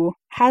who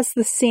has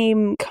the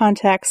same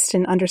context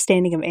and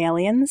understanding of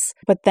aliens,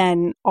 but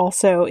then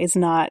also is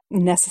not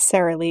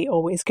necessarily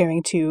always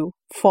going to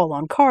fall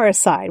on Kara's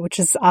side, which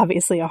is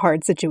obviously a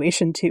hard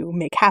situation to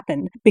make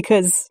happen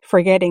because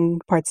forgetting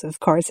parts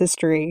of Kara's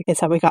history is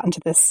how we got into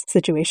this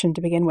situation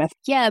to begin with.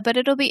 Yeah, but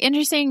it'll be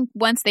interesting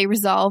once they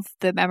resolve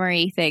the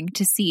memory thing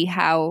to see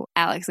how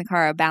Alex and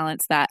Kara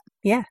balance that.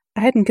 Yeah,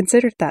 I hadn't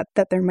considered that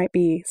there might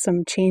be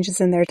some changes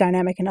in their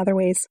dynamic in other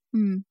ways.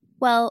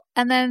 Well,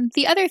 and then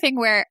the other thing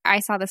where I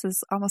saw this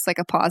as almost like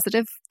a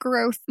positive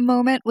growth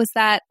moment was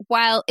that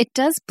while it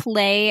does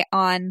play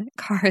on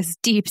Kara's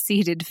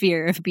deep-seated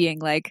fear of being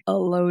like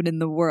alone in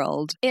the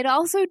world, it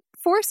also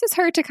forces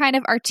her to kind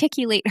of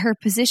articulate her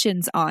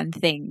positions on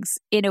things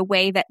in a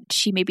way that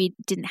she maybe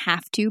didn't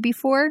have to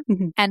before,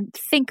 and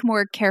think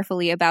more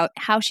carefully about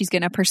how she's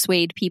going to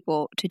persuade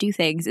people to do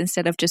things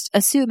instead of just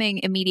assuming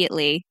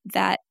immediately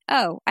that,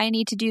 oh, I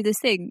need to do this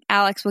thing.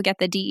 Alex will get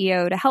the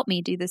DEO to help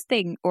me do this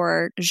thing,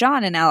 or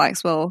Jean and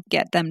Alex will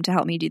get them to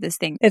help me do this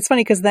thing. It's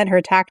funny because then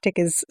her tactic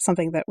is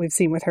something that we've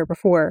seen with her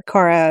before.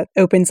 Kara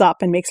opens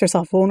up and makes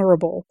herself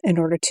vulnerable in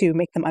order to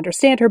make them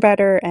understand her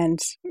better and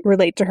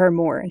relate to her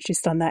more. And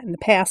she's done that in the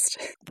past.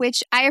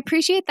 Which I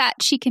appreciate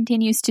that she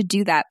continues to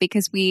do that,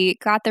 because we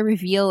got the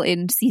reveal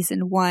in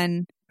season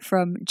 1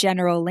 from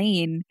General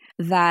Lane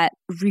that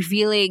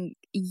revealing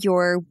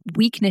your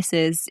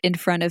weaknesses in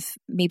front of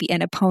maybe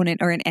an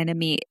opponent or an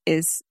enemy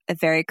is a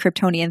very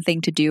Kryptonian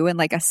thing to do and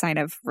like a sign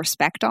of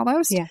respect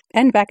almost. Yeah.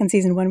 And back in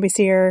season 1, we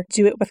see her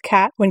do it with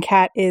Kat when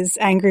Kat is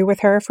angry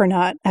with her for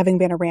not having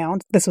been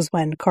around. This was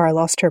when Kara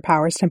lost her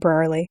powers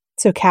temporarily.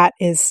 So Kat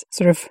is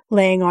sort of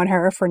laying on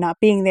her for not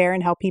being there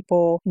and how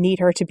people need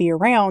her to be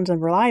around and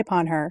rely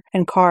upon her.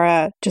 And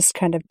Kara just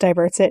kind of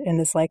diverts it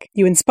and is like,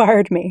 you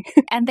inspired me.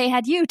 And they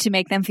had you to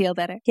make them feel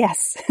better.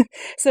 Yes.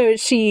 So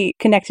she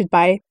connected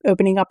by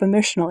opening up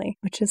emotionally,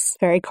 which is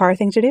a very Kara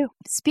thing to do.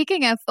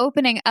 Speaking of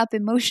opening up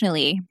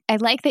emotionally, I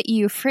like that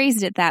you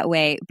phrased it that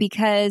way,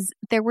 because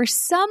there were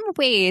some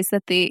ways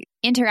that the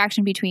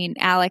interaction between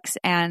Alex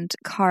and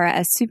Kara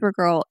as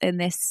Supergirl in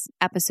this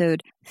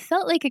episode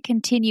felt like a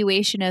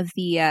continuation of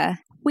the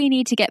we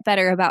need to get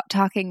better about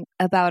talking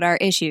about our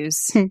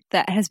issues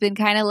that has been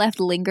kind of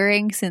left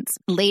lingering since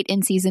late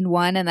in season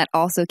 1, and that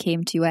also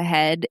came to a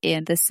head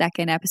in the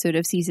second episode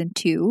of season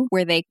 2,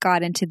 where they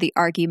got into the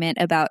argument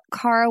about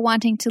Kara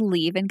wanting to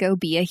leave and go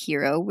be a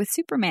hero with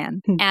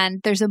Superman.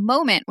 And there's a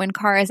moment when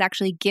Kara is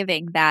actually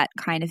giving that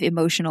kind of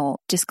emotional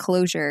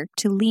disclosure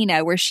to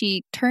Lena, where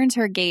she turns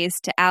her gaze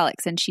to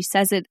Alex and she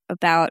says it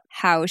about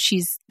how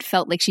she's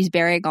felt like she's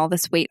bearing all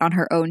this weight on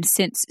her own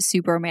since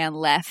Superman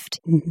left.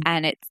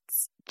 And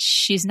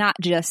she's not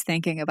just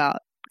thinking about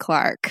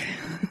Clark.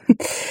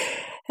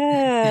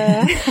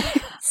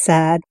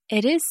 Sad.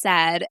 It is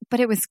sad, but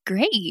it was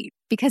great,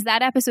 because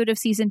that episode of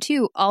season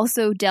 2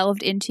 also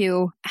delved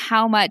into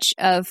how much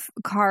of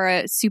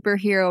Kara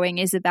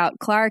superheroing is about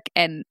Clark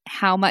and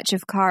how much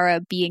of Kara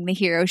being the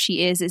hero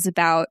she is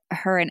about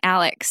her and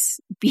Alex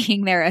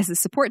being there as a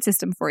support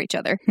system for each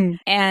other.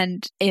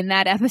 And in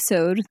that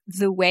episode,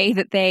 the way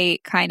that they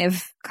kind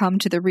of come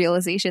to the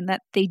realization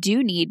that they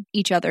do need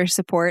each other's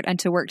support and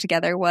to work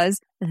together was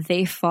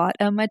they fought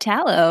a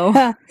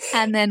Metallo.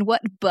 And then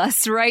what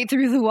busts right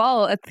through the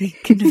wall at the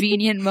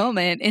convenient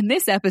moment in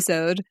this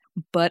episode,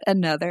 but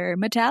another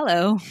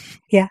Metallo.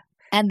 Yeah.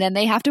 And then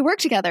they have to work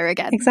together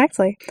again.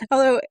 Exactly.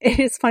 Although it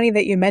is funny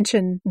that you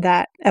mentioned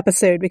that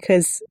episode,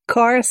 because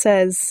Kara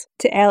says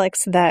to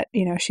Alex that,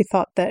 you know, she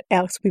thought that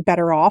Alex would be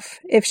better off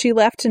if she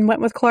left and went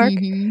with Clark.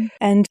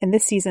 And in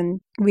this season,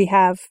 we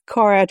have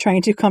Kara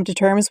trying to come to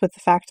terms with the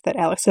fact that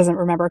Alex doesn't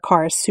remember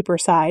Kara's super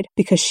side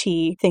because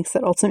she thinks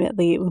that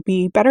ultimately it would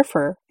be better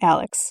for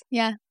Alex.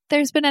 Yeah.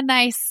 There's been a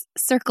nice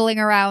circling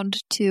around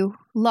to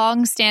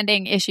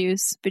long-standing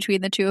issues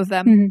between the two of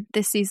them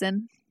this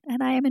season,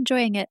 and I am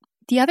enjoying it.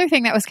 The other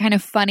thing that was kind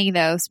of funny,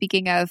 though,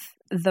 speaking of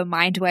the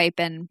mind wipe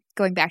and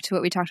going back to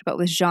what we talked about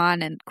with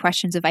Jean and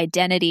questions of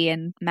identity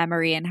and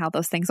memory and how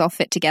those things all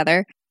fit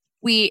together,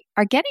 we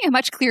are getting a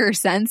much clearer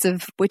sense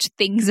of which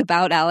things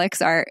about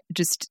Alex are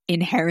just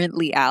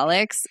inherently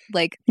Alex.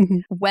 Like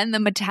when the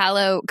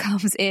Metallo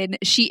comes in,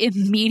 she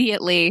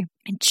immediately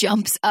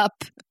jumps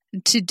up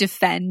to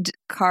defend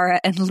Kara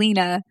and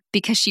Lena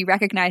because she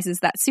recognizes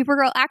that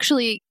Supergirl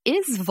actually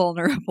is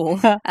vulnerable,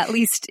 at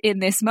least in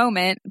this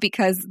moment,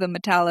 because the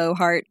Metallo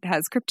heart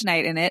has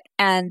kryptonite in it.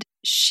 And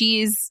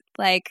she's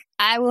like,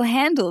 I will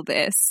handle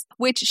this,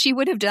 which she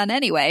would have done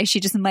anyway. She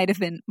just might have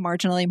been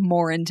marginally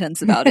more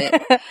intense about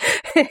it.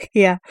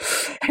 Yeah.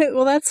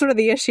 Well, that's sort of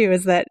the issue,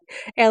 is that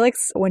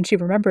Alex, when she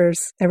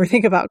remembers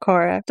everything about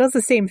Kara, does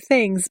the same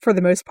things for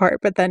the most part,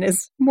 but then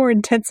is more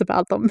intense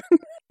about them.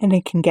 And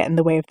it can get in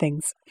the way of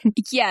things.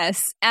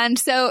 Yes. And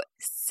so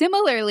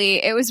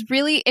similarly, it was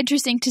really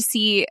interesting to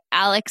see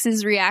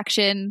Alex's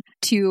reaction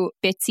to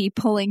Bitsy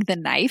pulling the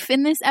knife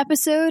in this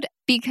episode,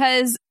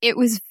 because it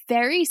was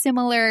very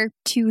similar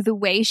to the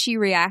way she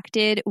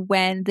reacted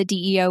when the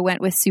DEO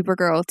went with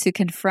Supergirl to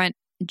confront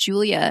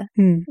Julia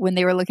when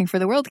they were looking for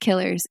the World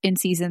Killers in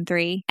season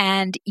 3.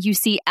 And you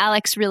see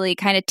Alex really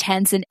kind of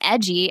tense and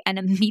edgy and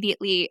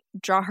immediately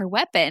draw her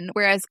weapon,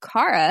 whereas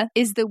Kara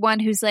is the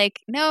one who's like,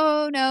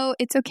 no,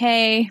 it's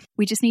okay.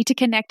 We just need to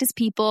connect as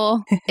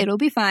people. It'll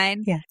be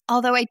fine. Yeah.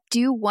 Although I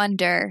do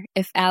wonder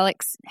if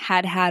Alex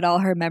had all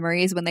her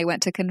memories when they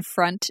went to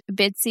confront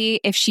Bitsy,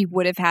 if she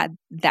would have had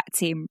that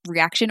same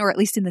reaction, or at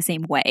least in the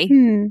same way.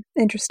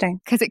 Interesting.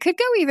 Because it could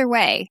go either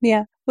way.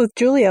 Yeah. With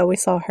Julia, we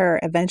saw her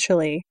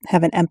eventually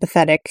have an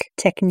empathetic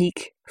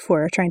technique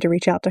for trying to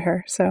reach out to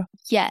her. So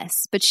yes,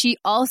 but she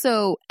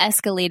also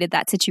escalated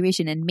that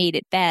situation and made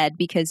it bad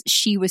because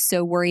she was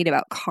so worried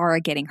about Kara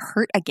getting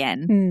hurt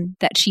again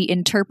that she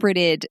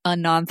interpreted a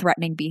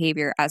non-threatening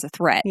behavior as a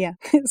threat. Yeah.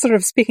 Sort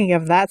of speaking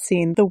of that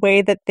scene, the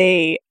way that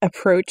they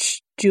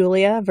approach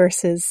Julia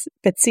versus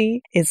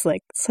Bitsy is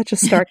like such a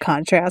stark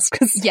contrast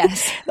because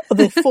yes,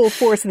 the full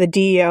force of the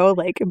DEO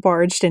like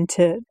barged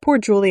into poor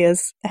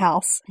Julia's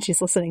house.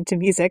 She's listening to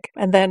music.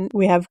 And then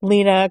we have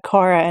Lena,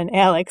 Kara, and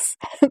Alex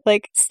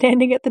like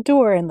standing at the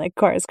door, and like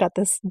Kara's got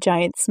this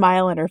giant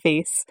smile on her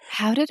face.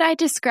 How did I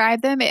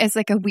describe them? As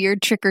like a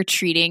weird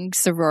trick-or-treating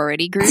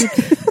sorority group?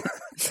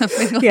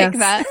 Something like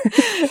that.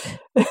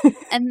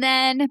 And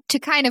then to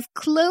kind of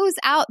close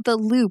out the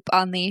loop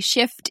on the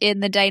shift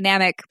in the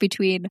dynamic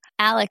between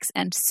Alex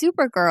and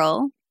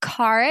Supergirl,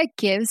 Kara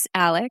gives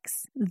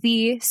Alex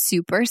the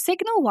Super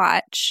Signal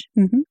Watch,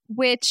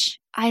 which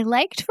I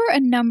liked for a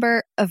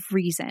number of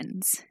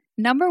reasons.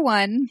 Number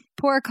one,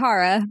 poor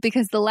Kara,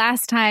 because the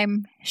last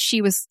time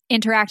she was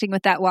interacting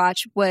with that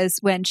watch was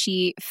when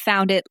she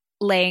found it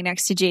laying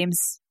next to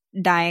James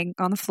dying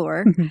on the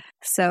floor.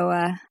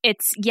 So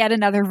it's yet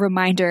another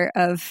reminder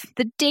of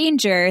the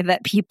danger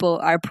that people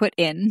are put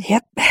in.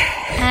 Yep.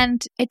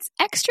 And it's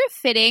extra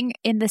fitting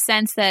in the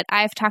sense that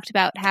I've talked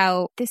about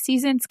how this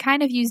season's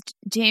kind of used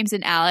James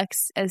and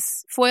Alex as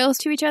foils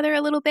to each other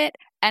a little bit,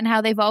 and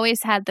how they've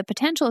always had the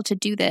potential to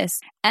do this.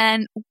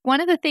 And one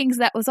of the things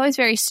that was always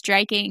very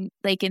striking,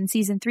 like in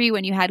season 3,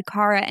 when you had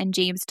Kara and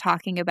James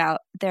talking about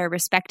their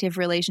respective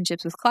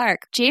relationships with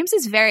Clark, James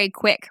is very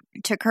quick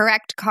to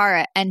correct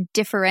Kara and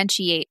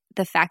differentiate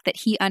the fact that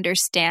he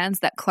understands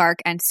that Clark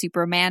and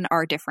Superman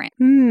are different.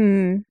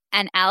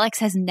 And Alex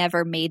has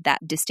never made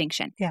that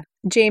distinction. Yeah.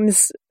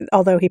 James,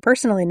 although he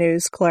personally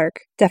knows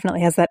Clark,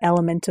 definitely has that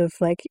element of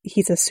like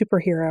he's a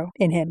superhero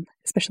in him,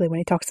 especially when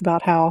he talks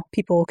about how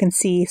people can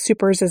see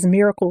supers as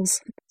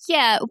miracles.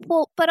 Yeah,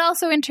 well, but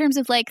also in terms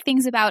of like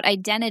things about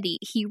identity,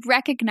 he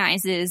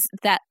recognizes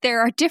that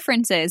there are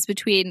differences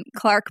between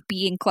Clark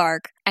being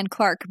Clark and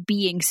Clark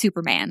being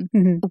Superman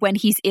when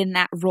he's in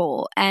that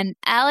role. And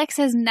Alex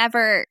has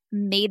never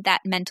made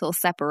that mental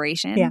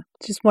separation. Yeah,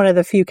 just one of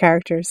the few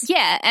characters.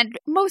 Yeah, and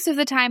most of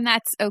the time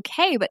that's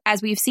okay, but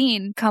as we've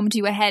seen come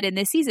to a head in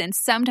this season,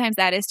 sometimes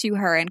that is to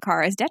her and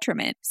Kara's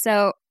detriment.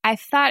 So I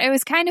thought it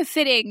was kind of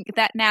fitting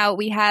that now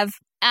we have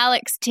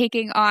Alex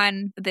taking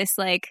on this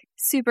like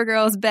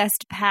Supergirl's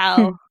best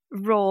pal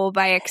role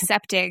by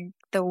accepting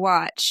the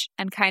watch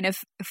and kind of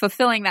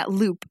fulfilling that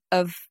loop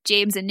of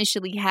James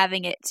initially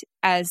having it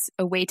as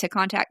a way to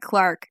contact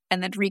Clark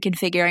and then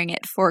reconfiguring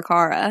it for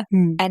Kara.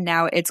 And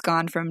now it's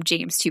gone from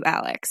James to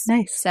Alex.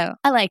 Nice. So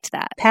I liked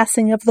that.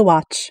 Passing of the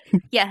watch.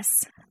 Yes.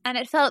 And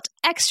it felt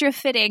extra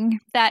fitting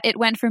that it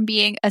went from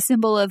being a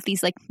symbol of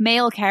these like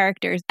male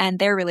characters and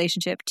their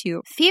relationship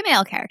to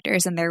female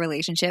characters and their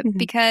relationship,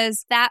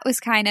 because that was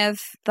kind of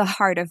the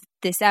heart of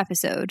this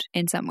episode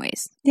in some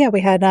ways. Yeah,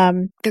 we had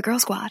the Girl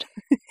Squad.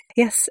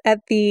 Yes,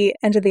 at the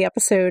end of the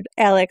episode,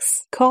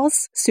 Alex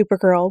calls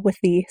Supergirl with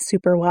the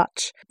super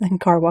watch.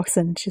 And Kara walks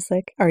in. She's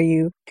like, "Are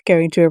you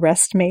going to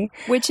arrest me?"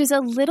 Which is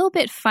a little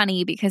bit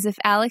funny because if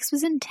Alex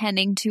was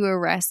intending to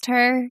arrest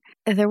her,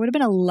 there would have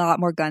been a lot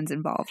more guns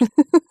involved.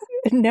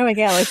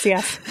 Knowing Alex,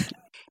 yes.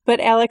 But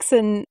Alex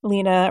and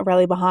Lena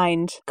rally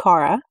behind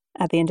Kara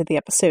at the end of the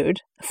episode,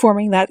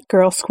 forming that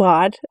girl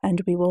squad,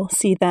 and we will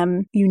see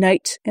them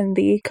unite in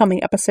the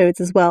coming episodes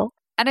as well.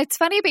 And it's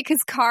funny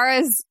because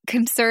Kara's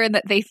concern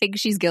that they think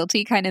she's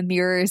guilty kind of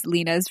mirrors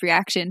Lena's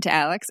reaction to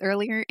Alex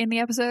earlier in the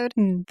episode.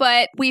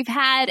 But we've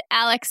had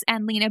Alex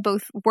and Lena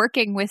both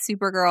working with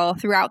Supergirl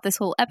throughout this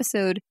whole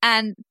episode,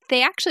 and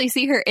they actually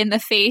see her in the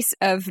face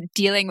of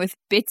dealing with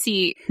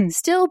Bitsy,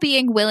 still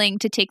being willing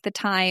to take the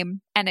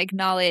time and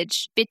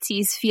acknowledge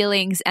Bitsy's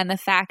feelings and the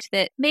fact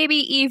that maybe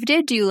Eve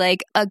did do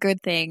like a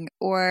good thing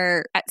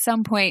or at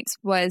some points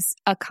was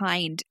a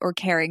kind or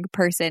caring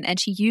person, and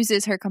she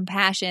uses her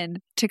compassion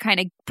to kind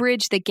of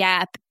bridge the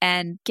gap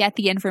and get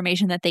the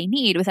information that they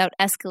need without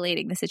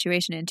escalating the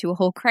situation into a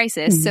whole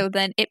crisis. So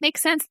then it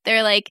makes sense.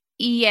 They're like,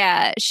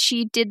 yeah,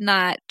 she did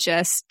not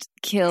just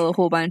kill a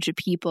whole bunch of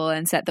people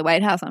and set the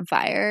White House on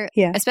fire.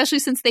 Yeah. Especially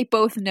since they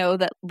both know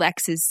that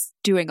Lex is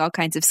doing all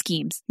kinds of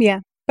schemes. Yeah.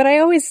 But I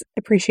always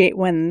appreciate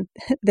when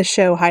the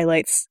show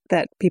highlights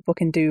that people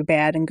can do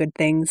bad and good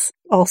things.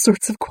 All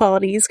sorts of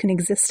qualities can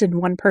exist in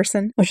one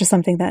person, which is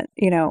something that,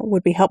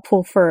 would be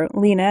helpful for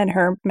Lena and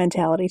her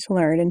mentality to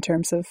learn in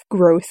terms of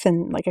growth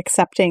and like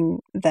accepting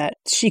that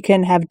she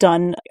can have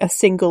done a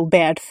single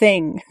bad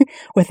thing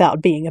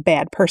without being a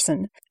bad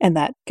person. And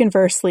that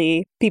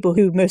conversely, people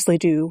who mostly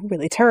do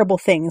really terrible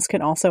things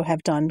can also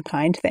have done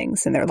kind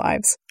things in their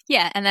lives.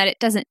 Yeah, and that it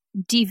doesn't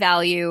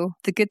devalue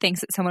the good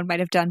things that someone might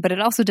have done, but it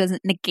also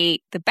doesn't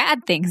negate the bad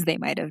things they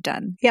might have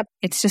done. Yep.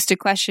 It's just a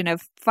question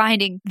of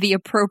finding the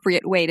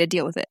appropriate way to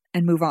deal with it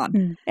and move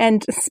on.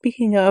 And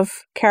speaking of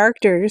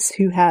characters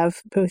who have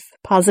both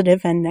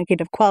positive and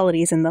negative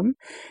qualities in them,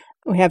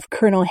 we have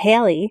Colonel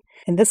Haley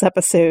in this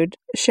episode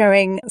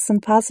showing some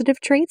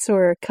positive traits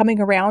or coming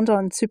around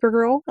on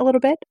Supergirl a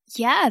little bit.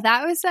 Yeah,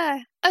 that was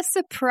a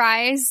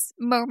surprise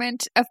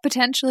moment of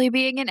potentially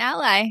being an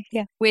ally.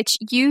 Yeah. Which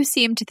you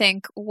seem to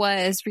think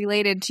was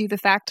related to the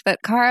fact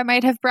that Kara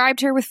might have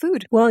bribed her with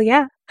food. Well,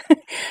 yeah.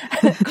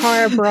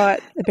 Kara brought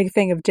a big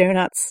thing of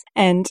donuts,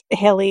 and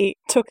Haley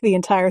took the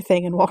entire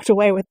thing and walked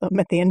away with them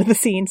at the end of the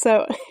scene.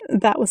 So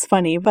that was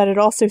funny. But it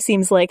also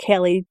seems like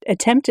Haley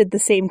attempted the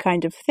same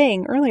kind of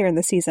thing earlier in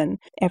the season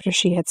after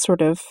she had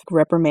sort of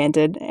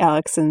reprimanded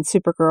Alex and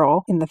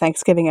Supergirl. In the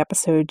Thanksgiving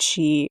episode,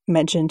 she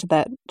mentioned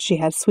that she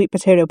had sweet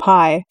potato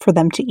pie for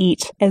them to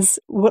eat as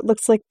what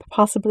looks like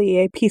possibly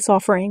a peace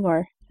offering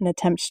or an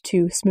attempt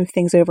to smooth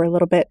things over a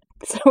little bit.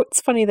 So it's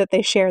funny that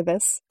they share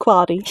this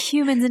quality.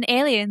 Humans and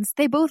aliens,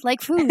 they both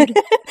like food.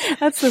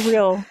 That's the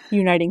real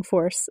uniting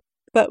force.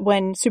 But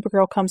when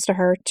Supergirl comes to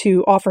her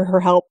to offer her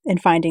help in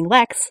finding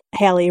Lex,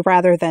 Haley,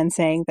 rather than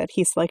saying that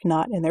he's like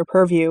not in their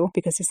purview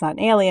because he's not an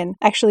alien,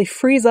 actually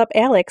frees up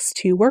Alex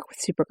to work with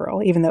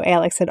Supergirl, even though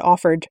Alex had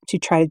offered to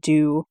try to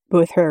do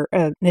both her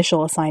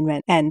initial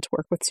assignment and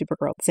work with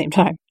Supergirl at the same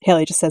time.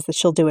 Haley just says that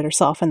she'll do it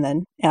herself and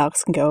then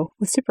Alex can go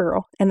with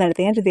Supergirl. And then at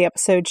the end of the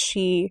episode,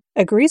 she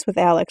agrees with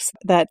Alex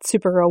that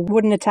Supergirl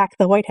wouldn't attack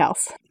the White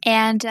House.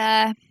 And,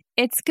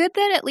 it's good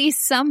that at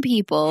least some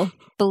people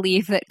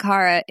believe that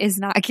Kara is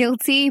not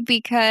guilty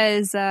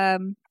because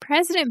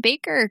President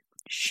Baker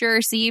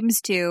sure seems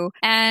to.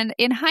 And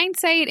in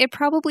hindsight, it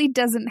probably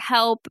doesn't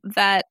help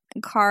that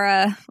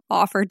Kara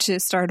offered to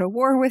start a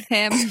war with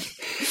him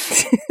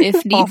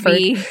if need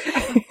be.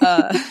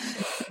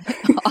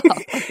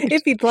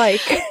 If you'd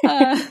like.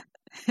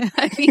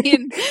 I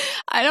mean,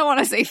 I don't want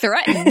to say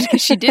threatened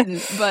because she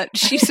didn't, but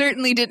she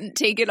certainly didn't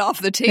take it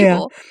off the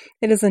table. Yeah.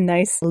 It is a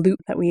nice loop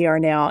that we are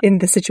now in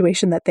the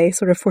situation that they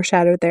sort of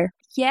foreshadowed there.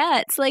 Yeah,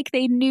 it's like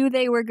they knew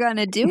they were going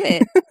to do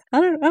it. I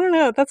don't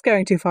know. That's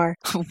going too far.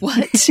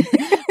 What?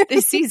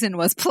 This season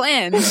was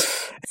planned.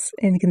 It's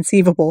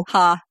inconceivable.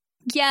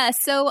 Yeah,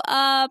 so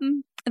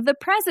the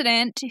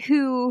president,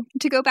 who,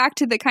 to go back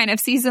to the kind of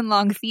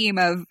season-long theme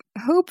of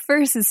hope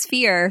versus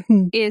fear,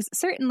 is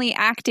certainly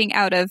acting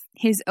out of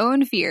his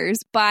own fears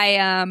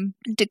by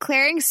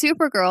declaring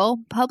Supergirl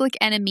public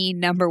enemy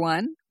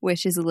 #1,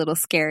 which is a little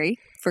scary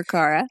for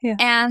Kara,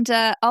 and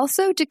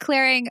also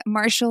declaring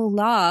martial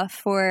law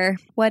for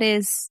what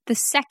is the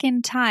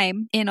second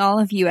time in all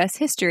of U.S.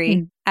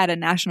 history at a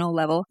national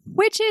level,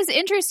 which is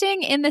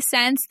interesting in the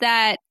sense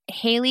that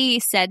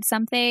Haley said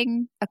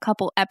something a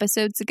couple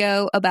episodes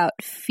ago about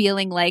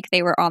feeling like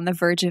they were on the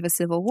verge of a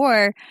civil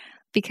war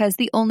because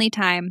the only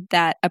time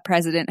that a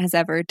president has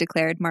ever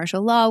declared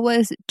martial law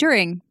was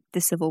during the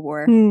Civil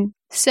War.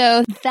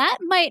 So that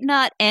might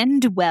not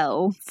end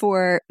well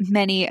for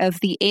many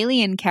of the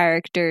alien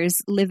characters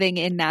living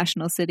in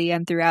National City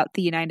and throughout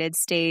the United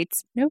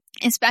States,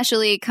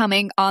 especially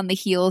coming on the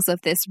heels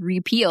of this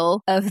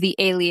repeal of the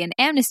Alien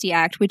Amnesty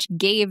Act, which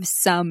gave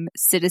some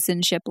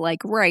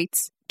citizenship-like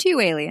rights to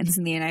aliens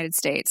in the United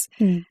States.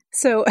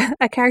 So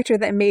a character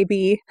that may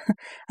be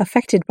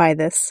affected by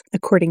this,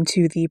 according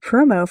to the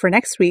promo for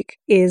next week,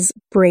 is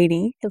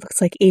Brainy. It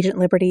looks like Agent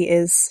Liberty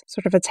is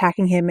sort of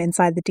attacking him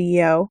inside the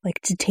DEO, like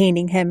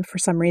detaining him for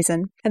some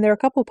reason. And there are a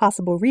couple of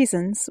possible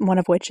reasons, one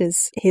of which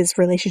is his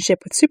relationship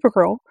with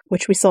Supergirl,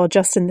 which we saw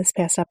just in this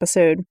past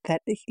episode,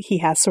 that he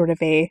has sort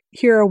of a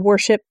hero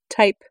worship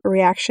type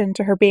reaction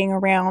to her being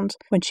around.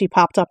 When she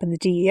popped up in the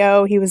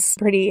DEO, he was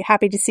pretty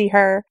happy to see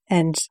her.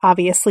 And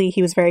obviously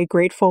he was very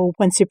grateful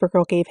when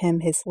Supergirl gave him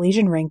his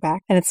Legion ring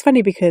back. And it's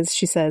funny because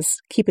she says,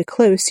 keep it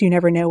close, you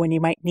never know when you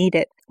might need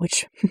it,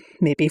 which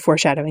may be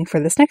foreshadowing for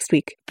this next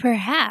week.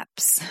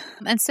 Perhaps.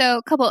 And so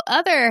a couple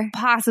other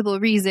possible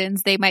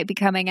reasons they might be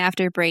coming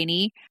after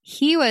Brainy.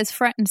 He was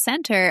front and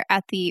center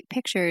at the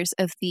pictures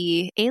of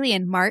the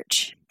Alien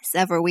March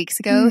several weeks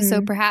ago.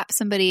 So perhaps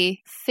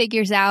somebody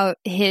figures out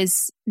his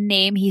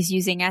name he's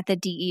using at the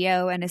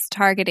DEO and is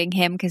targeting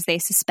him because they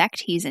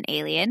suspect he's an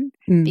alien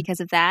because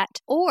of that.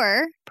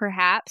 Or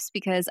perhaps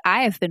because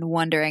I have been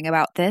wondering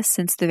about this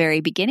since the very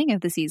beginning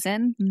of the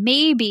season,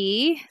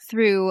 maybe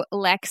through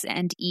Lex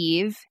and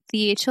Eve,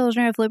 the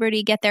Children of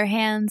Liberty get their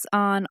hands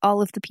on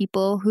all of the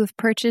people who have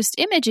purchased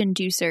image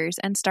inducers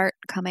and start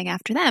coming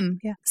after them.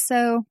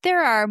 So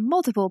there are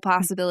multiple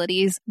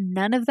possibilities,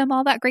 none of them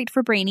all that great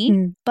for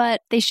Brainy,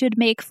 but they should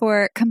make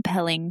for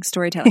compelling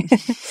storytelling.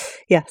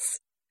 Yes.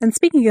 And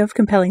speaking of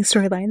compelling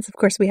storylines, of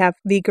course, we have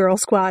the Girl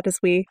Squad, as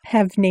we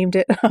have named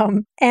it.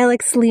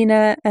 Alex,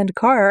 Lena, and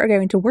Kara are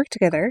going to work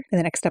together in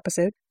the next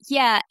episode.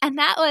 Yeah, and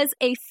that was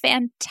a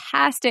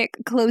fantastic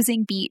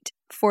closing beat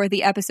for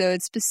the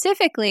episode,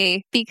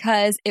 specifically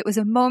because it was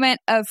a moment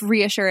of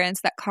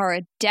reassurance that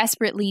Kara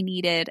desperately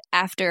needed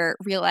after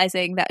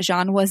realizing that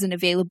Jean wasn't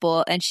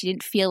available and she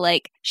didn't feel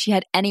like she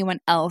had anyone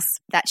else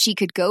that she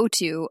could go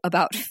to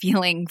about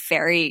feeling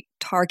very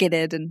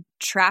targeted and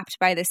trapped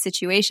by this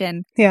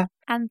situation. Yeah.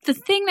 And the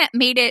thing that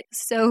made it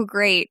so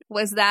great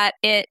was that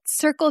it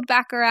circled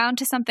back around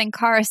to something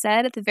Kara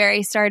said at the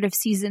very start of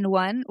season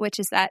 1, which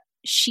is that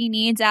she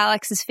needs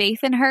Alex's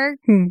faith in her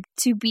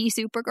to be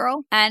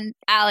Supergirl. And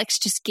Alex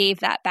just gave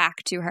that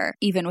back to her,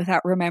 even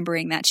without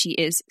remembering that she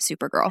is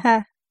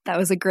Supergirl. That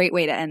was a great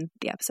way to end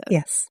the episode.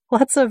 Yes.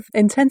 Lots of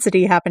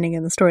intensity happening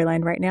in the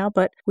storyline right now,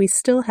 but we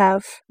still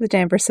have the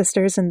Danvers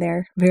sisters in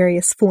their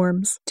various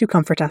forms to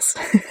comfort us.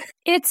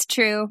 It's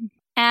true.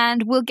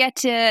 And we'll get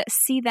to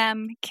see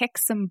them kick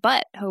some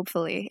butt,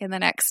 hopefully, in the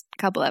next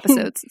couple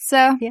episodes.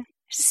 So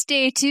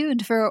stay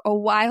tuned for a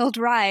wild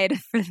ride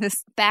for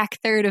this back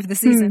third of the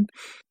season.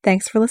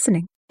 Thanks for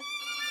listening.